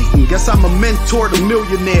 Y'all cheating, guess I'm a mentor to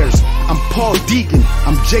millionaires. I'm Paul Deegan,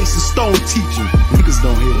 I'm Jason Stone teaching. Niggas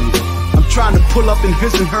don't hear me though. I'm trying to pull up in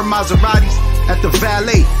his and her Maseratis at the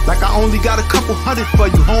valet, like I only got a couple hundred for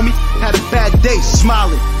you, homie. Had a bad day,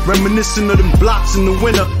 smiling, reminiscing of them blocks in the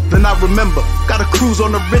winter. Then I remember, got a cruise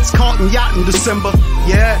on the Ritz-Carlton yacht in December.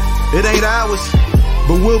 Yeah, it ain't ours,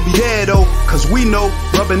 but we'll be there though, cause we know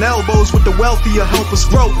rubbing elbows with the wealthier help us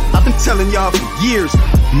grow. I've been telling y'all for years,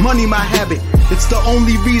 money my habit. It's the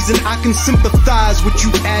only reason I can sympathize with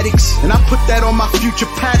you addicts. And I put that on my future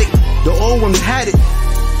paddock. The old ones had it.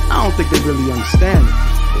 I don't think they really understand it.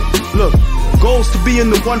 Look, goals to be in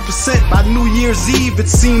the 1% by New Year's Eve. It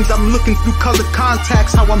seems I'm looking through colored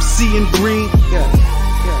contacts, how I'm seeing green.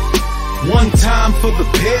 One time for the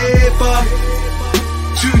paper,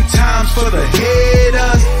 2 times for the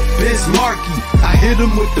haters. Bismarcky, I hit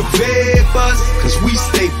them with the vapors, cause we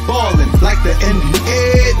stay ballin' like the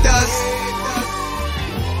NBA does.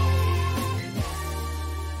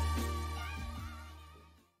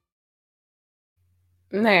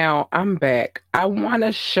 Now, I'm back. I want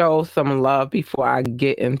to show some love before I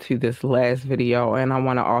get into this last video, and I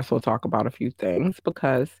want to also talk about a few things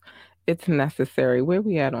because it's necessary. Where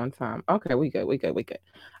we at on time? Okay, we good.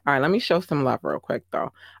 All right, let me show some love real quick,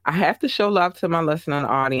 though. I have to show love to my listening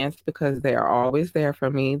audience because they are always there for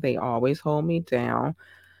me. They always hold me down.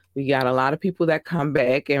 We got a lot of people that come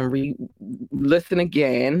back and listen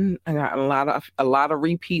again. I got a lot of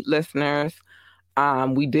repeat listeners.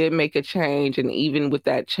 We did make a change, and even with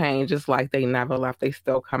that change, it's like they never left. They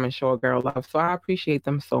still come and show a girl love. So I appreciate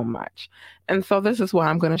them so much. And so this is why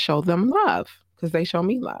I'm going to show them love, because they show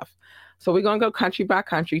me love. So we're going to go country by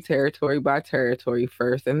country, territory by territory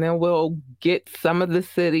first, and then we'll get some of the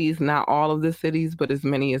cities, not all of the cities, but as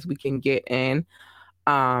many as we can get in.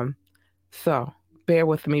 So bear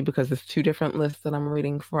with me because it's 2 different lists that I'm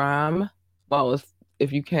reading from. Well,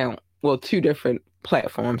 if you count, 2 different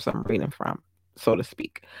platforms I'm reading from, so to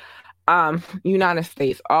speak. United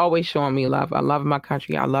States, always showing me love. I love my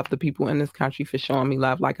country. I love the people in this country for showing me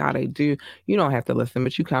love like how they do. You don't have to listen,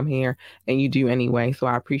 but you come here and you do anyway. So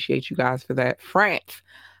I appreciate you guys for that. France,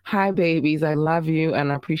 hi babies. I love you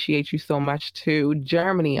and I appreciate you so much too.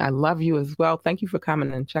 Germany, I love you as well. Thank you for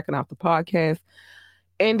coming and checking out the podcast.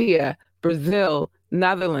 India, Brazil,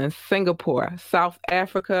 Netherlands, Singapore, South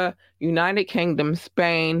Africa, United Kingdom,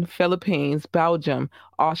 Spain, Philippines, Belgium,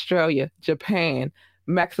 Australia, Japan,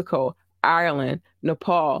 Mexico, Ireland,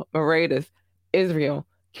 Nepal, Mauritius, Israel,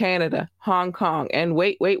 Canada, Hong Kong, and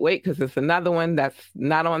wait, because it's another one that's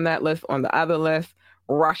not on that list, on the other list,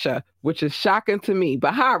 Russia, which is shocking to me.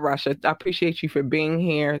 But hi, Russia. I appreciate you for being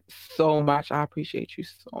here so much. I appreciate you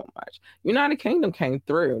so much. United Kingdom came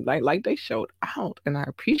through. Like they showed out, and I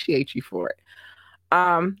appreciate you for it.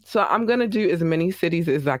 So I'm going to do as many cities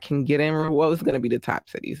as I can get in. Well, it's going to be the top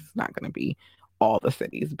cities. It's not going to be all the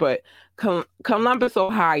cities, but Columbus,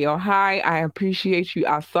 Ohio. Hi, I appreciate you.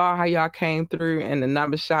 I saw how y'all came through and the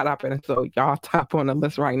numbers shot up, and so y'all top on the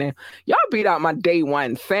list right now. Y'all beat out my day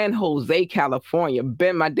one. San Jose, California,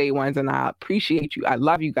 been my day ones, and I appreciate you. I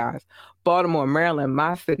love you guys. Baltimore, Maryland,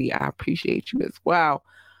 my city. I appreciate you as well.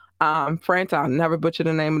 France, I'll never butcher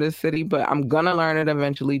the name of this city, but I'm gonna learn it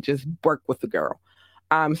eventually. Just work with the girl.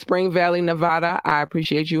 Spring Valley, Nevada, I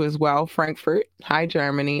appreciate you as well. Frankfurt, hi,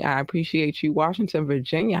 Germany, I appreciate you. Washington,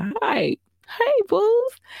 Virginia, hi. Hey,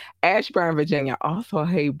 booze. Ashburn, Virginia, also,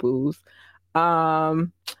 hey, booze.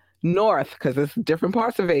 North, because it's different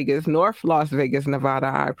parts of Vegas. North Las Vegas, Nevada,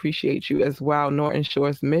 I appreciate you as well. Norton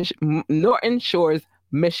Shores,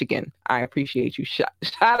 Michigan, I appreciate you. Shout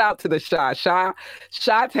out to the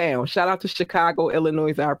Chi-Town. Shout out to Chicago,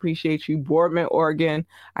 Illinois. I appreciate you. Boardman, Oregon,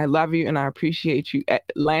 I love you and I appreciate you.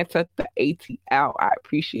 Atlanta, the ATL, I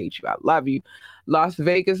appreciate you. I love you. Las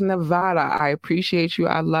Vegas, Nevada, I appreciate you.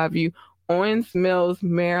 I love you. Owens Mills,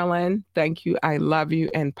 Maryland, thank you. I love you.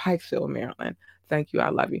 And Pikesville, Maryland, thank you. I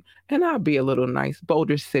love you. And I'll be a little nice.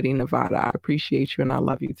 Boulder City, Nevada, I appreciate you and I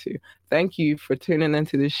love you too. Thank you for tuning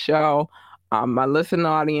into the show. My listening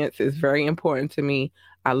audience is very important to me.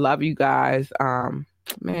 I love you guys.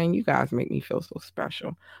 Man, you guys make me feel so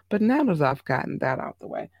special. But now that I've gotten that out the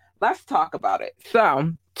way, let's talk about it.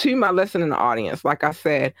 So, to my listening audience, like I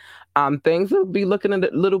said, things will be looking a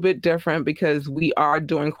little bit different because we are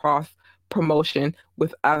doing cross promotion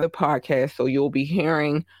with other podcasts. So you'll be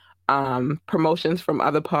hearing promotions from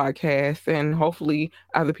other podcasts, and hopefully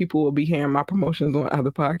other people will be hearing my promotions on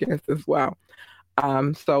other podcasts as well.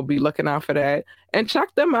 So be looking out for that and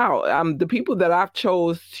check them out. The people that I've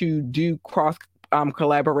chose to do cross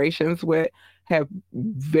collaborations with have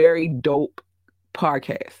very dope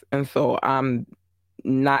podcasts. And so I'm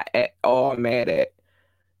not at all mad at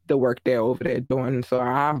the work they're over there doing. So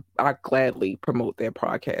I gladly promote their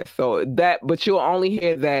podcast. So but you'll only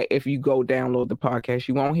hear that if you go download the podcast.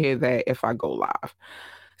 You won't hear that if I go live.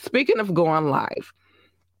 Speaking of going live,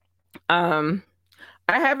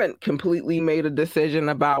 I haven't completely made a decision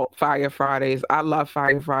about Fire Fridays. I love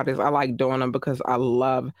Fire Fridays. I like doing them because I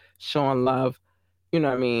love showing love. You know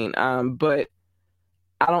what I mean? But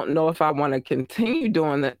I don't know if I want to continue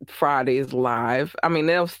doing the Fridays live. I mean,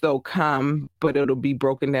 they'll still come, but it'll be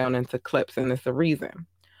broken down into clips, and it's a reason.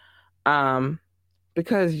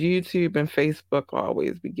 Because YouTube and Facebook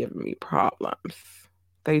always be giving me problems.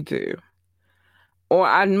 They do. Or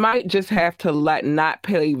I might just have to not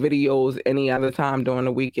play videos any other time during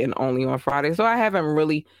the week and only on Friday. So I haven't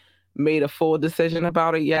really made a full decision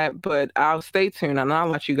about it yet, but I'll stay tuned and I'll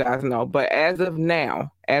let you guys know. But as of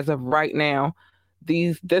right now,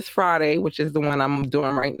 this Friday, which is the one I'm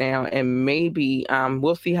doing right now, and maybe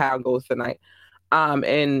we'll see how it goes tonight.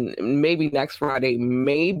 And maybe next Friday,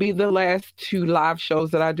 maybe the last 2 live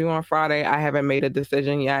shows that I do on Friday. I haven't made a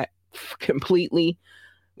decision yet completely.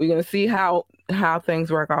 We're gonna see how things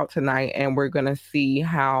work out tonight, and we're gonna see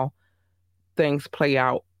how things play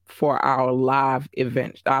out for our live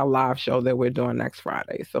event, our live show that we're doing next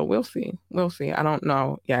Friday. So we'll see. I don't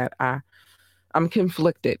know yet. I'm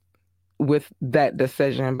conflicted with that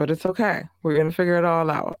decision, but it's okay. We're gonna figure it all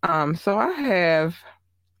out. So I have,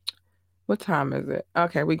 what time is it?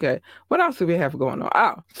 Okay, we good. What else do we have going on?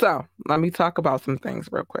 Oh, so let me talk about some things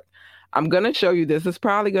real quick. I'm going to show you, this is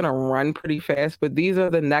probably going to run pretty fast, but these are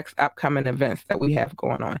the next upcoming events that we have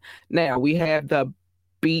going on. Now, we have the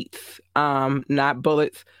Beats, Not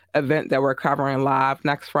Bullets event that we're covering live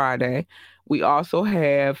next Friday. We also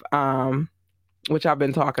have, which I've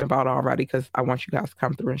been talking about already because I want you guys to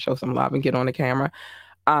come through and show some love and get on the camera.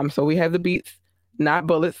 So we have the Beats, Not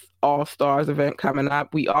Bullets All-Stars event coming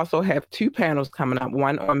up. We also have 2 panels coming up,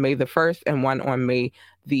 one on May the 1st and one on May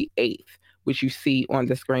the 8th. Which you see on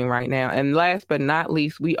the screen right now. And last but not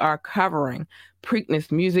least, we are covering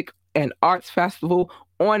Preakness Music and Arts Festival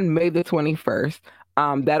on May the 21st.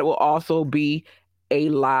 That will also be a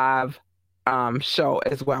live show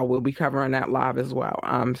as well. We'll be covering that live as well.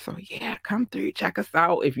 So yeah, come through, check us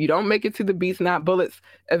out. If you don't make it to the Beats Not Bullets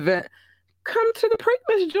event, come to the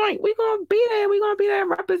Preakness joint. We're gonna be there. We're gonna be there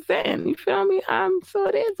representing. You feel me? So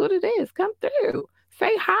it is what it is. Come through.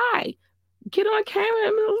 Say hi. Get on camera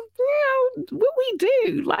and, what we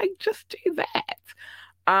do, like, just do that.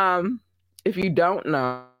 If you don't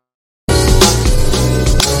know,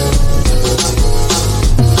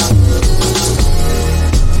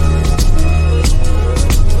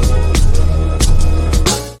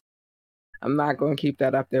 I'm not going to keep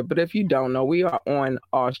that up there, but if you don't know, we are on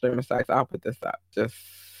all streaming sites. I'll put this up just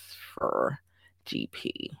for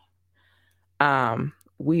GP.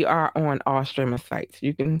 We are on all streaming sites.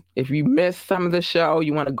 You can, if you missed some of the show,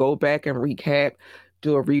 you want to go back and recap,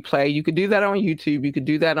 do a replay. You could do that on YouTube. You could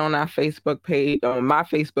do that on our Facebook page, on my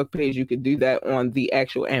Facebook page. You could do that on the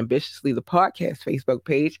actual Ambitiously the Podcast Facebook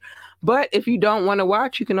page. But if you don't want to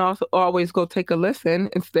watch, you can also always go take a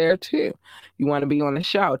listen. It's there too. You want to be on the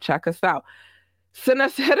show, check us out. Hit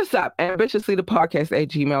us up,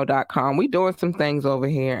 ambitiouslythepodcast@gmail.com. We're doing some things over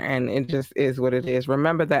here, and it just is what it is.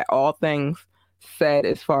 Remember that all things said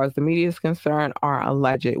as far as the media is concerned are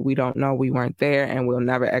alleged. We don't know. We weren't there, and we'll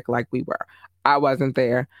never act like we were. I wasn't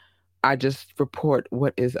there. I just report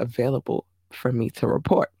what is available for me to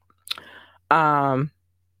report. Always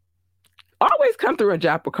come through and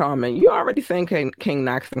drop a comment. You already seen King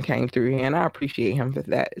Knox and came through here, and I appreciate him for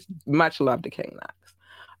that. Much love to King Knox.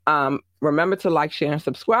 Remember to like, share, and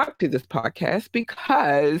subscribe to this podcast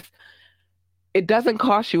because it doesn't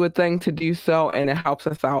cost you a thing to do so, and it helps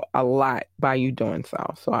us out a lot by you doing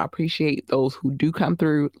so. So I appreciate those who do come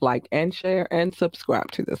through, like, and share, and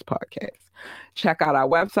subscribe to this podcast. Check out our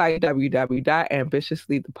website,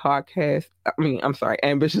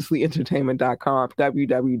 ambitiouslyentertainment.com,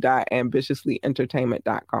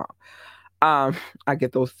 www.ambitiouslyentertainment.com. I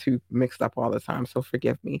get those two mixed up all the time, so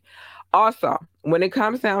forgive me. Also, when it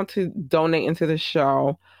comes down to donating to the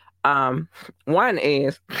show, one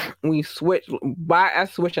is we switch by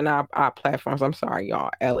us switching our platforms. I'm sorry,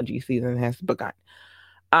 y'all. Allergy season has begun.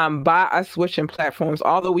 By us switching platforms,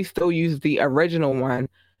 although we still use the original one,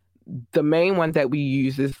 the main one that we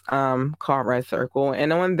use is called Red Circle,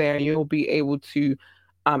 and on there you'll be able to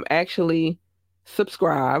actually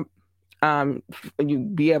subscribe. You'll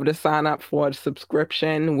be able to sign up for a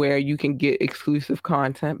subscription where you can get exclusive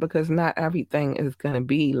content because not everything is going to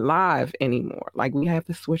be live anymore. Like, we have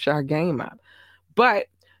to switch our game up. But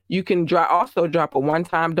you can also drop a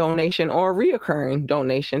one-time donation or a reoccurring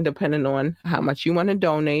donation depending on how much you want to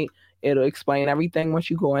donate. It'll explain everything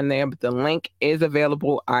once you go in there, but the link is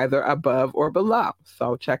available either above or below.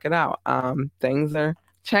 So check it out. Things are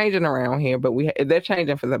changing around here, but they're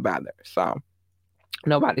changing for the better. So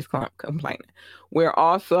nobody's complaining. We're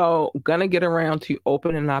also going to get around to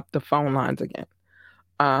opening up the phone lines again.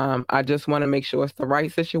 I just want to make sure it's the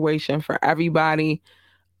right situation for everybody,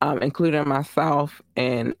 including myself.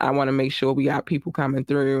 And I want to make sure we got people coming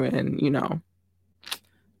through and,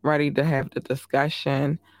 ready to have the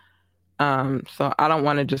discussion. So I don't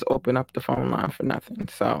want to just open up the phone line for nothing.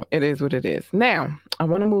 So it is what it is. Now, I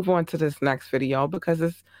want to move on to this next video because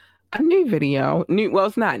it's a new video. Well,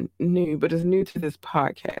 it's not new, but it's new to this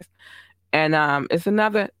podcast. And it's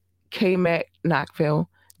another K-Mac Knoxville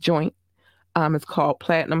joint. It's called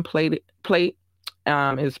Platinum Plate.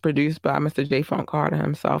 It's produced by Mr. J. Funk Carter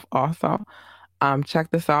himself also.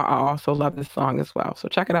 Check this out. I also love this song as well. So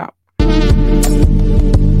check it out.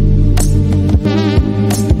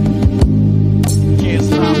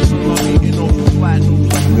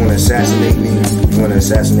 You want to assassinate me, you want to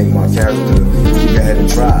assassinate my character, go ahead and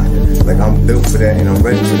try. Like, I'm built for that and I'm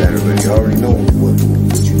ready for that already. I already know what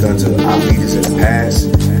you've done to our leaders in the past,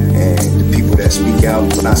 and the people that speak out,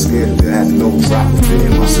 we're not scared of it. I have no drop of it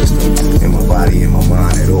in my system, in my body, in my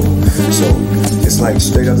mind at all. So it's like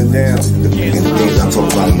straight up and down. The things I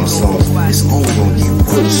talk about in my songs, it's only gonna get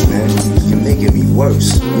worse, man. You're making me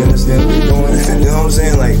worse. You understand what you're doing? You know what I'm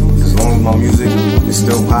saying? Like, as long as my music is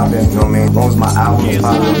still popping, you know what I mean? As long as my album is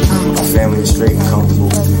popping, my family is straight and comfortable,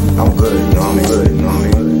 I'm good, you know what I mean? Good, you know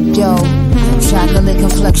what I mean? Yo, chocolate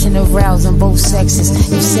complexion arousing both sexes.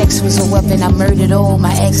 If sex was a weapon, I murdered all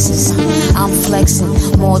my exes. I'm flexing,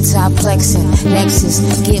 multiplexing, nexus.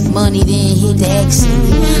 Get money, then hit the exit.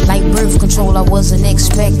 Like birth control, I wasn't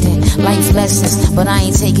expecting. Life lessons, but I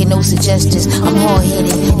ain't taking no suggestions. I'm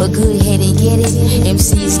hard-headed, but good-headed, get it?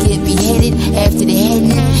 MCs get beheaded after the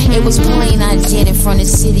heading. It was plain I jetted from the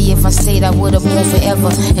city. If I stayed, I would've won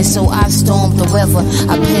forever. And so I stormed the weather.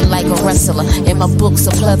 I pen like a wrestler, and my books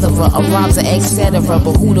a plethora. A rhymes, etc.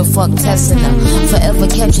 But who the fuck testing her? Forever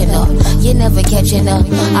catching up. You're never catching up.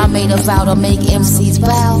 I made a vow to make MCs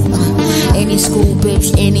bow. Any school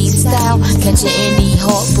bitch, any style. Catch it any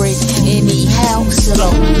heartbreak, anyhow. Slow.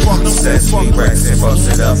 Says we racks and bust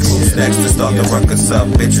it up. Who's next to start the ruckus up?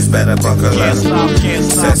 Bitches better buckle up.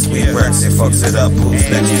 Says we racks and fucks it up. Who's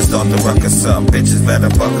next to start the ruckus up? Bitches better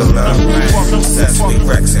buckle up. Says we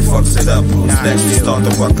racks and fucks it up. Who's next to start the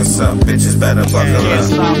ruckus up? Bitches better buckle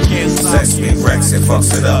up. Sex me, Rex, and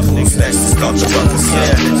fucks it up. Who's next to start the ruckus?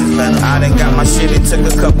 Yeah, I done got my shit and took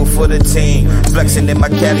a couple for the team. Flexing in my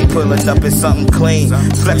caddy, pulling up in something clean.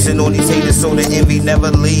 Flexing on these haters so the envy never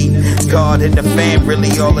leave. God and the fam, really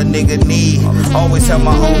all a nigga need. Always held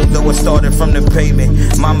my own, though it started from the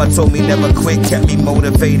pavement. Mama told me never quit, kept me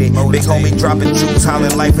motivated. Big homie dropping jewels,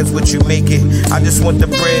 hollering life is what you make it. I just want the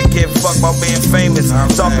bread, give fuck about being famous.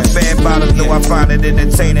 Talking bad about them, though I find it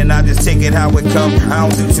entertaining. I just take it how it come. I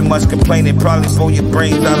don't do too much complaining, probably blow your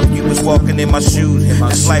brains out if you was walking in my shoes.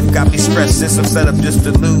 This life got me stressed since I'm set up just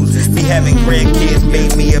to lose. Me having grandkids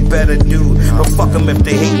made me a better dude. But fuck them if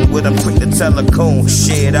they hate me with I'm quick to tell a coon.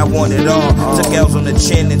 Shit, I want it all. Took L's on the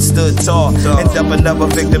chin and stood tall. End up another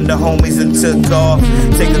victim to homies and took off.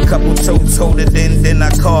 Take a couple toes, hold it in, then I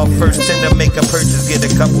call. First tend to make a purchase, get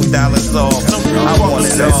a couple dollars off. I want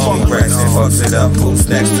it all. Racks and fucks it up. Who's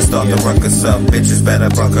next to start the ruckus up? Bitches better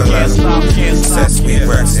buckle up. Says me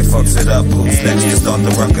racks and fucks it up. Who's next to start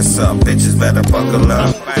the ruckus up? Bitches better buckle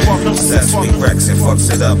up. Says me racks and fucks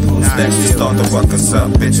it up. Who's next to start the ruckus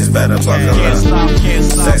up? Bitches better buckle up.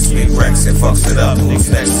 Says me racks and fucks it up. Who's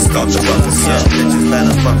next to start the ruckus up? Bitches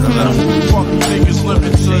better buckle up. Fucking niggas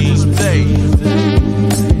living to this day.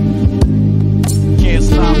 Can't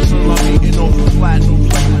stop till I'm eating on the platinum.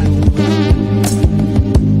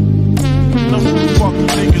 Fucking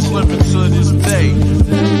niggas living to this day.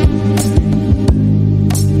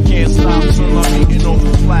 Can't stop till I'm eating on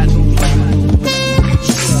the platinum.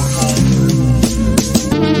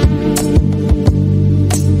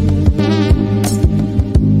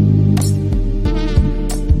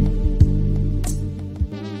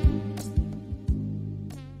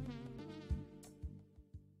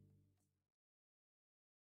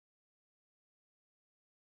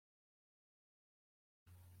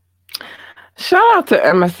 Shout out to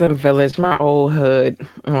Emerson Village, my old hood.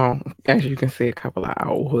 Well, as you can see, a couple of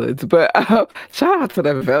old hoods, but shout out to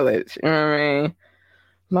the village. You know what I mean?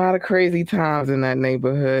 A lot of crazy times in that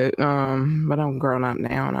neighborhood. But I'm grown up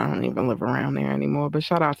now and I don't even live around there anymore. But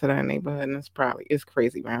shout out to that neighborhood, and it's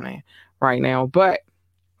crazy around there right now. But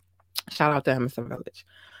shout out to Emerson Village.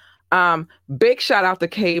 Big shout out to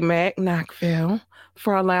K-Mac Knoxville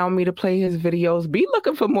for allowing me to play his videos. Be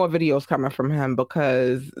looking for more videos coming from him,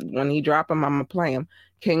 because when he drop them, I'm gonna play them.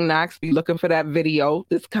 King Knox, be looking for that video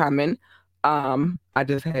that's coming. I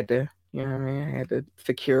just had to, you know what I mean? I had to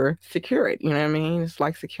secure it. You know what I mean? It's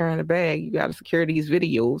like securing a bag. You got to secure these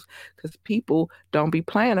videos because people don't be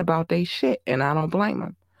playing about they shit, and I don't blame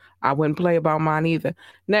them. I wouldn't play about mine either.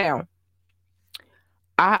 Now,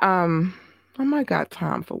 I might got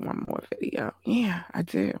time for one more video. Yeah, I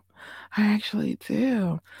do. I actually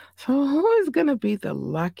do. So who is gonna be the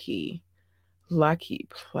lucky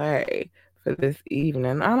play for this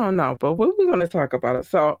evening? I don't know, but we're gonna talk about it.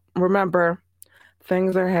 So remember,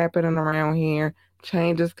 things are happening around here.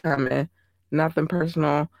 Change is coming. Nothing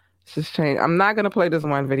personal. It's just change. I'm not going to play this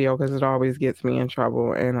one video because it always gets me in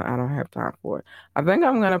trouble and I don't have time for it. I think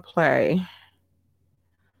I'm going to play.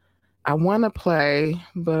 I want to play,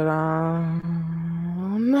 but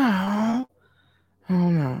no. I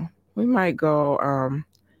don't know. We might go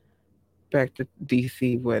back to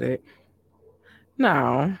DC with it.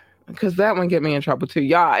 No, because that one get me in trouble too.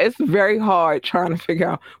 Y'all, it's very hard trying to figure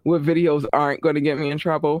out what videos aren't going to get me in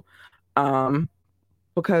trouble.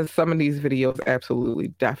 Because some of these videos absolutely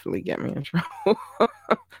definitely get me in trouble.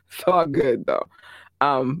 It's all good though.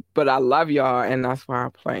 But I love y'all and that's why I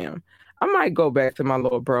play them. I might go back to my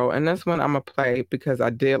little bro, and this one I'm going to play because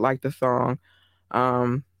I did like the song.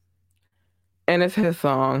 And it's his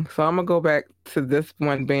song. So I'm going to go back to this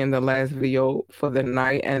one being the last video for the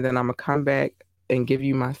night, and then I'm going to come back and give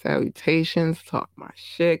you my salutations, talk my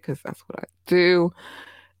shit, because that's what I do.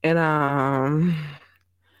 And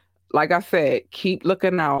like I said, keep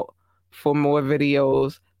looking out for more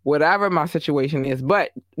videos, whatever my situation is.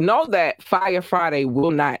 But know that Fire Friday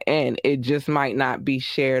will not end. It just might not be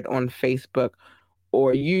shared on Facebook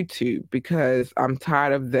or YouTube because I'm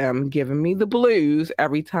tired of them giving me the blues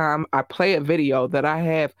every time I play a video that I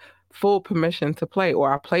have full permission to play,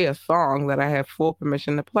 or I play a song that I have full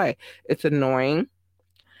permission to play. It's annoying.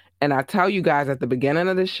 And I tell you guys at the beginning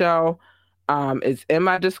of the show, it's in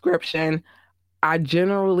my description. I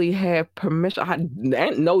generally have permission.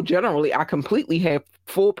 I completely have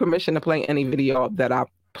full permission to play any video that I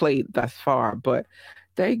played thus far, but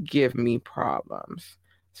they give me problems.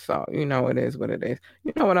 So, you know, it is what it is.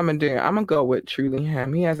 You know what I'm going to do? I'm going to go with Truly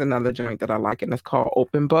Him. He has another joint that I like, and it's called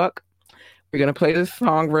Open Book. We're going to play this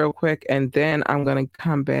song real quick, and then I'm going to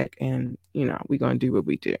come back and, you know, we're going to do what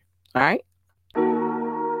we do. All right?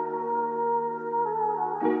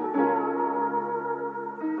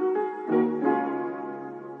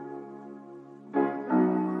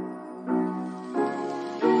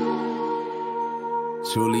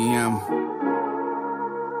 Truly Him.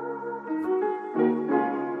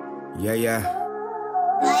 Yeah.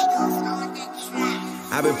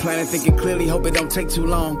 I've been planning, thinking clearly, hope it don't take too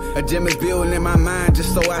long. A gym is building in my mind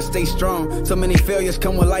just so I stay strong. So many failures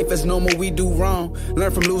come with life, it's normal, we do wrong.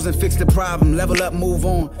 Learn from losing, fix the problem, level up, move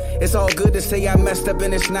on. It's all good to say I messed up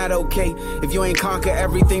and it's not okay. If you ain't conquer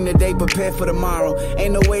everything today, prepare for tomorrow.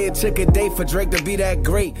 Ain't no way it took a day for Drake to be that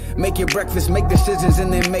great. Make your breakfast, make decisions,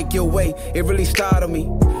 and then make your way. It really startled me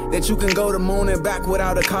that you can go to moon and back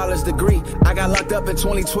without a college degree. I got locked up in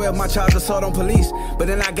 2012, my child assault on police. But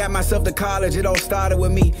then I got myself to college, it all started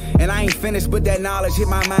with me. And I ain't finished, but that knowledge hit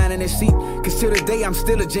my mind in its seat. Cause till this day I'm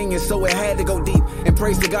still a genius, so it had to go deep. And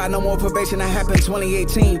praise to God, no more probation, that happened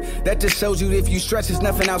 2018. That just shows you if you stretch, it's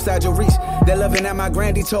nothing outside your reach. That loving that my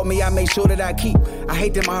grandy taught me, I made sure that I keep. I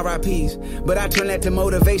hate them RIPs, but I turn that to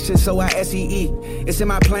motivation, so I SEE. It's in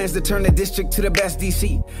my plans to turn the district to the best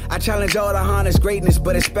DC. I challenge all to harness greatness,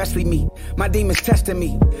 but especially me. My demons testing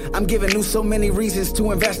me. I'm giving you so many reasons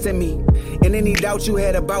to invest in me. And any doubt you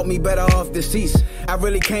had about me, better off deceased. I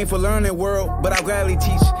really came for learning, world, but I'll gladly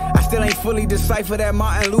teach. I still ain't fully decipher that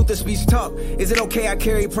Martin Luther speech talk. Is it okay I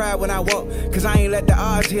carry pride when I walk? Cause I ain't let the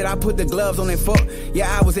odds hit, I put the gloves on and fought.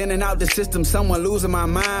 Yeah, I was in and out the system, someone losing my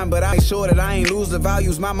mind, but I ain't sure that I ain't lose the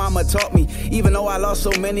values my mama taught me. Even though I lost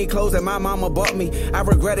so many clothes that my mama bought me, I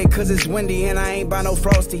regret it cause it's windy and I ain't buy no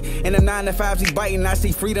Frosty. And them 9 to 5s be biting, I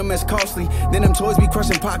see freedom as costly. Then them toys be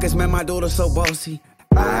crushing pockets, man, my daughter's so bossy.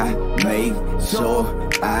 I make sure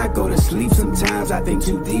I go to sleep sometimes. I think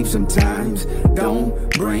too deep sometimes. Don't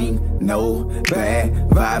bring no bad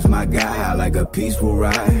vibes, my guy. I like a peaceful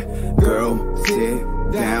ride. Girl, sit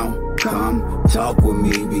down, come talk with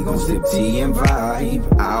me. We gon' sip tea and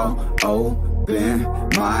vibe. I'll open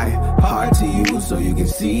my heart to you so you can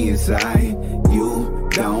see inside. You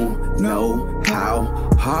don't know how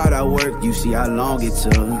hard I work. You see how long it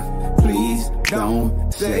took. Please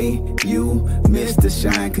don't say you missed the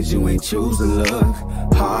shine, cause you ain't choose to look.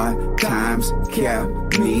 Hard times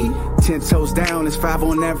kept me 10 toes down, it's 5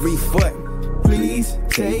 on every foot. Please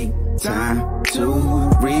take time to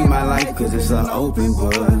read my life, cause it's an open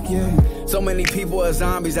book, yeah. So many people are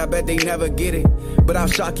zombies, I bet they never get it. But I'll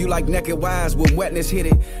shock you like Naked Wise when wetness hit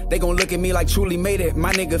it. They gon' look at me like Truly made it,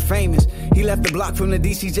 my nigga famous. He left the block from the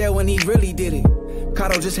DC jail when he really did it.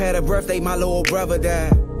 Kato just had a birthday, my little brother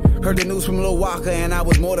died. Heard the news from Lil Walker and I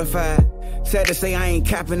was mortified. Sad to say I ain't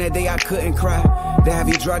capping that day I couldn't cry. The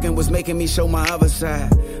heavy drugging was making me show my other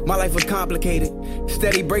side. My life was complicated.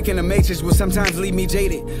 Steady breaking the matrix would sometimes leave me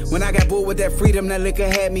jaded. When I got bored with that freedom, that liquor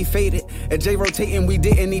had me faded. At J rotating, we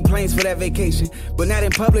didn't need planes for that vacation. But not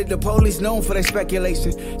in public, the police known for their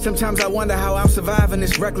speculation. Sometimes I wonder how I'm surviving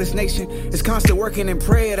this reckless nation. It's constant working and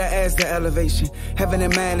prayer that adds the elevation. Heaven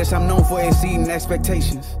and madness, I'm known for exceeding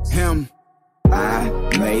expectations. I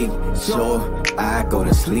make sure I go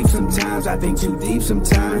to sleep sometimes. I think too deep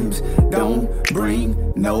sometimes. Don't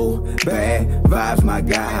bring no bad vibes, my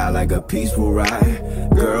guy. I like a peaceful ride.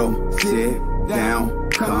 Girl, sit down,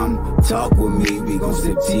 come talk with me. We gon'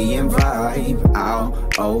 sip tea and vibe. I'll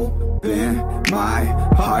open my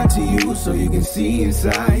heart to you so you can see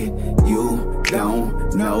inside. You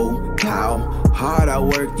don't know how hard I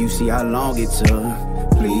work. You see how long it took.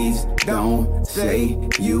 Please don't say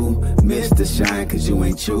you missed the shine, cause you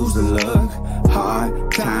ain't choose to look.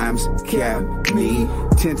 Hard times kept me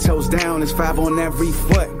 10 toes down, it's 5 on every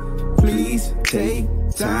foot. Please take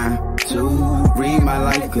time to read my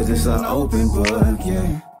life, cause it's an open book,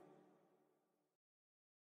 yeah.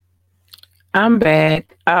 I'm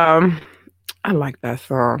back. I like that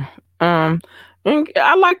song. And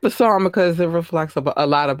I like the song because it reflects a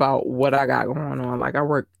lot about what I got going on. Like, I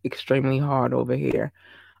work extremely hard over here.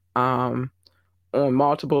 On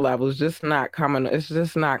multiple levels, it's just not coming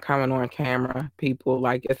on camera, people.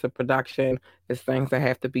 Like, it's a production, it's things that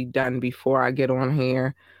have to be done before I get on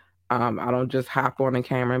here. I don't just hop on the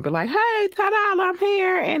camera and be like, hey, ta-da, I'm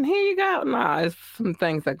here and here you go. Nah, it's some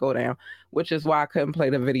things that go down, which is why I couldn't play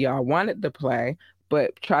the video I wanted to play,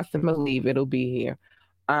 but trust and believe it'll be here.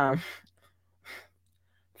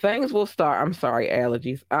 Things will start, I'm sorry,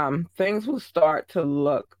 allergies. Things will start to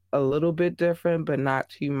look a little bit different, but not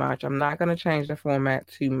too much. I'm not going to change the format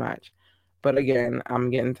too much. But again, I'm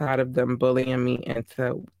getting tired of them bullying me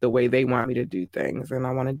into the way they want me to do things, and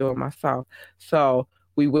I want to do it myself. So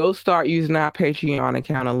we will start using our Patreon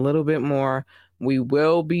account a little bit more. We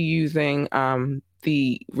will be using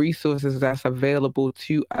the resources that's available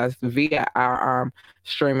to us via our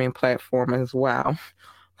streaming platform as well.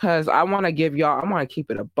 Because I want to keep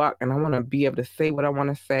it a buck, and I want to be able to say what I want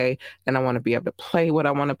to say, and I want to be able to play what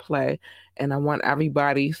I want to play, and I want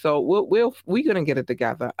everybody. So we're gonna get it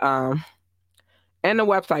together. And the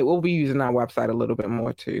website, we'll be using our website a little bit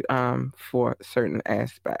more too, for certain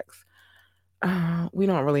aspects. We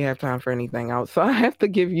don't really have time for anything else, so I have to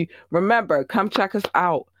give you. Remember, come check us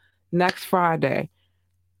out next Friday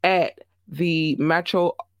at the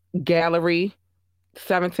Metro Gallery,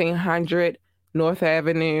 1700. North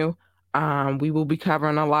Avenue. We will be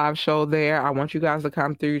covering a live show there. I want you guys to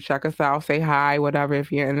come through, check us out, say hi, whatever, if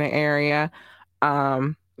you're in the area.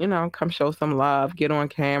 Come show some love, get on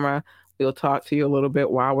camera. We'll talk to you a little bit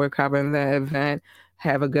while we're covering the event.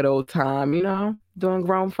 Have a good old time, doing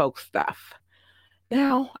grown folk stuff.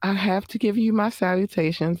 Now, I have to give you my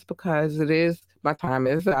salutations because my time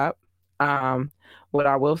is up. What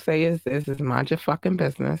I will say is this is mind your fucking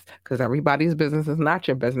business, because everybody's business is not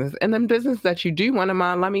your business. And the business that you do want to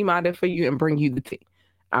mind, let me mind it for you and bring you the tea.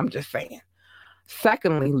 I'm just saying.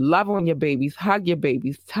 Secondly, love on your babies, hug your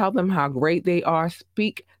babies, tell them how great they are,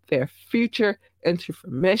 speak their future into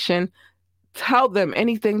fruition. Tell them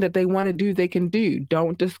anything that they want to do, they can do.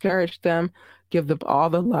 Don't discourage them. Give them all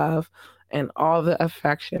the love and all the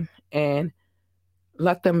affection and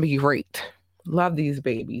let them be great. Love these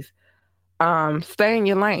babies. Stay in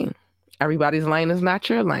your lane. Everybody's lane is not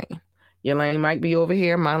your lane. Your lane might be over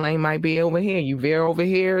here. My lane might be over here. You veer over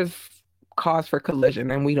here is cause for collision,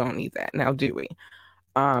 and we don't need that. Now, do we?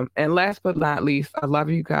 And last but not least, I love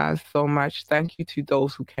you guys so much. Thank you to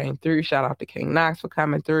those who came through. Shout out to King Knox for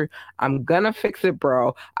coming through. I'm gonna fix it,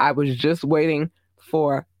 bro. I was just waiting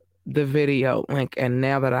for the video link, and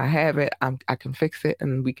now that I have it, I can fix it,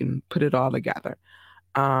 and we can put it all together.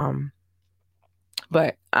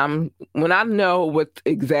 But when I know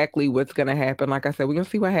exactly what's going to happen, like I said, we're going to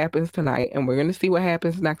see what happens tonight, and we're going to see what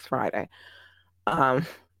happens next Friday.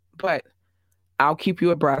 But I'll keep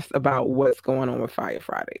you abreast about what's going on with Fire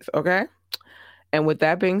Fridays, okay? And with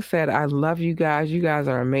that being said, I love you guys. You guys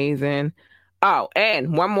are amazing. Oh,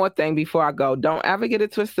 and one more thing before I go. Don't ever get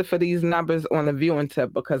it twisted for these numbers on the viewing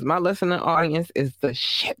tip, because my listening audience is the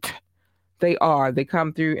shit. They are. They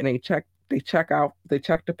come through and they check the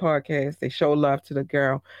podcast, they show love to the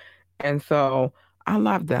girl. And so I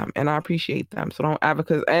love them and I appreciate them. So don't ever,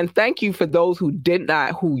 and thank you for those who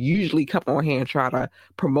usually come on here and try to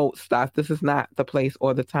promote stuff. This is not the place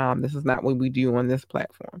or the time. This is not what we do on this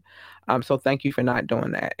platform. So thank you for not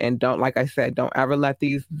doing that. And don't ever let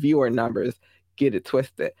these viewer numbers get it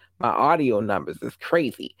twisted. My audio numbers is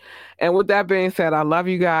crazy. And with that being said, I love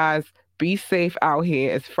you guys. be safe out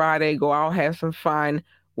here. It's Friday. Go out, have some fun.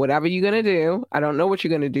 Whatever you're going to do. I don't know what you're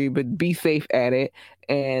going to do, but be safe at it.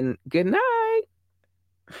 And good night.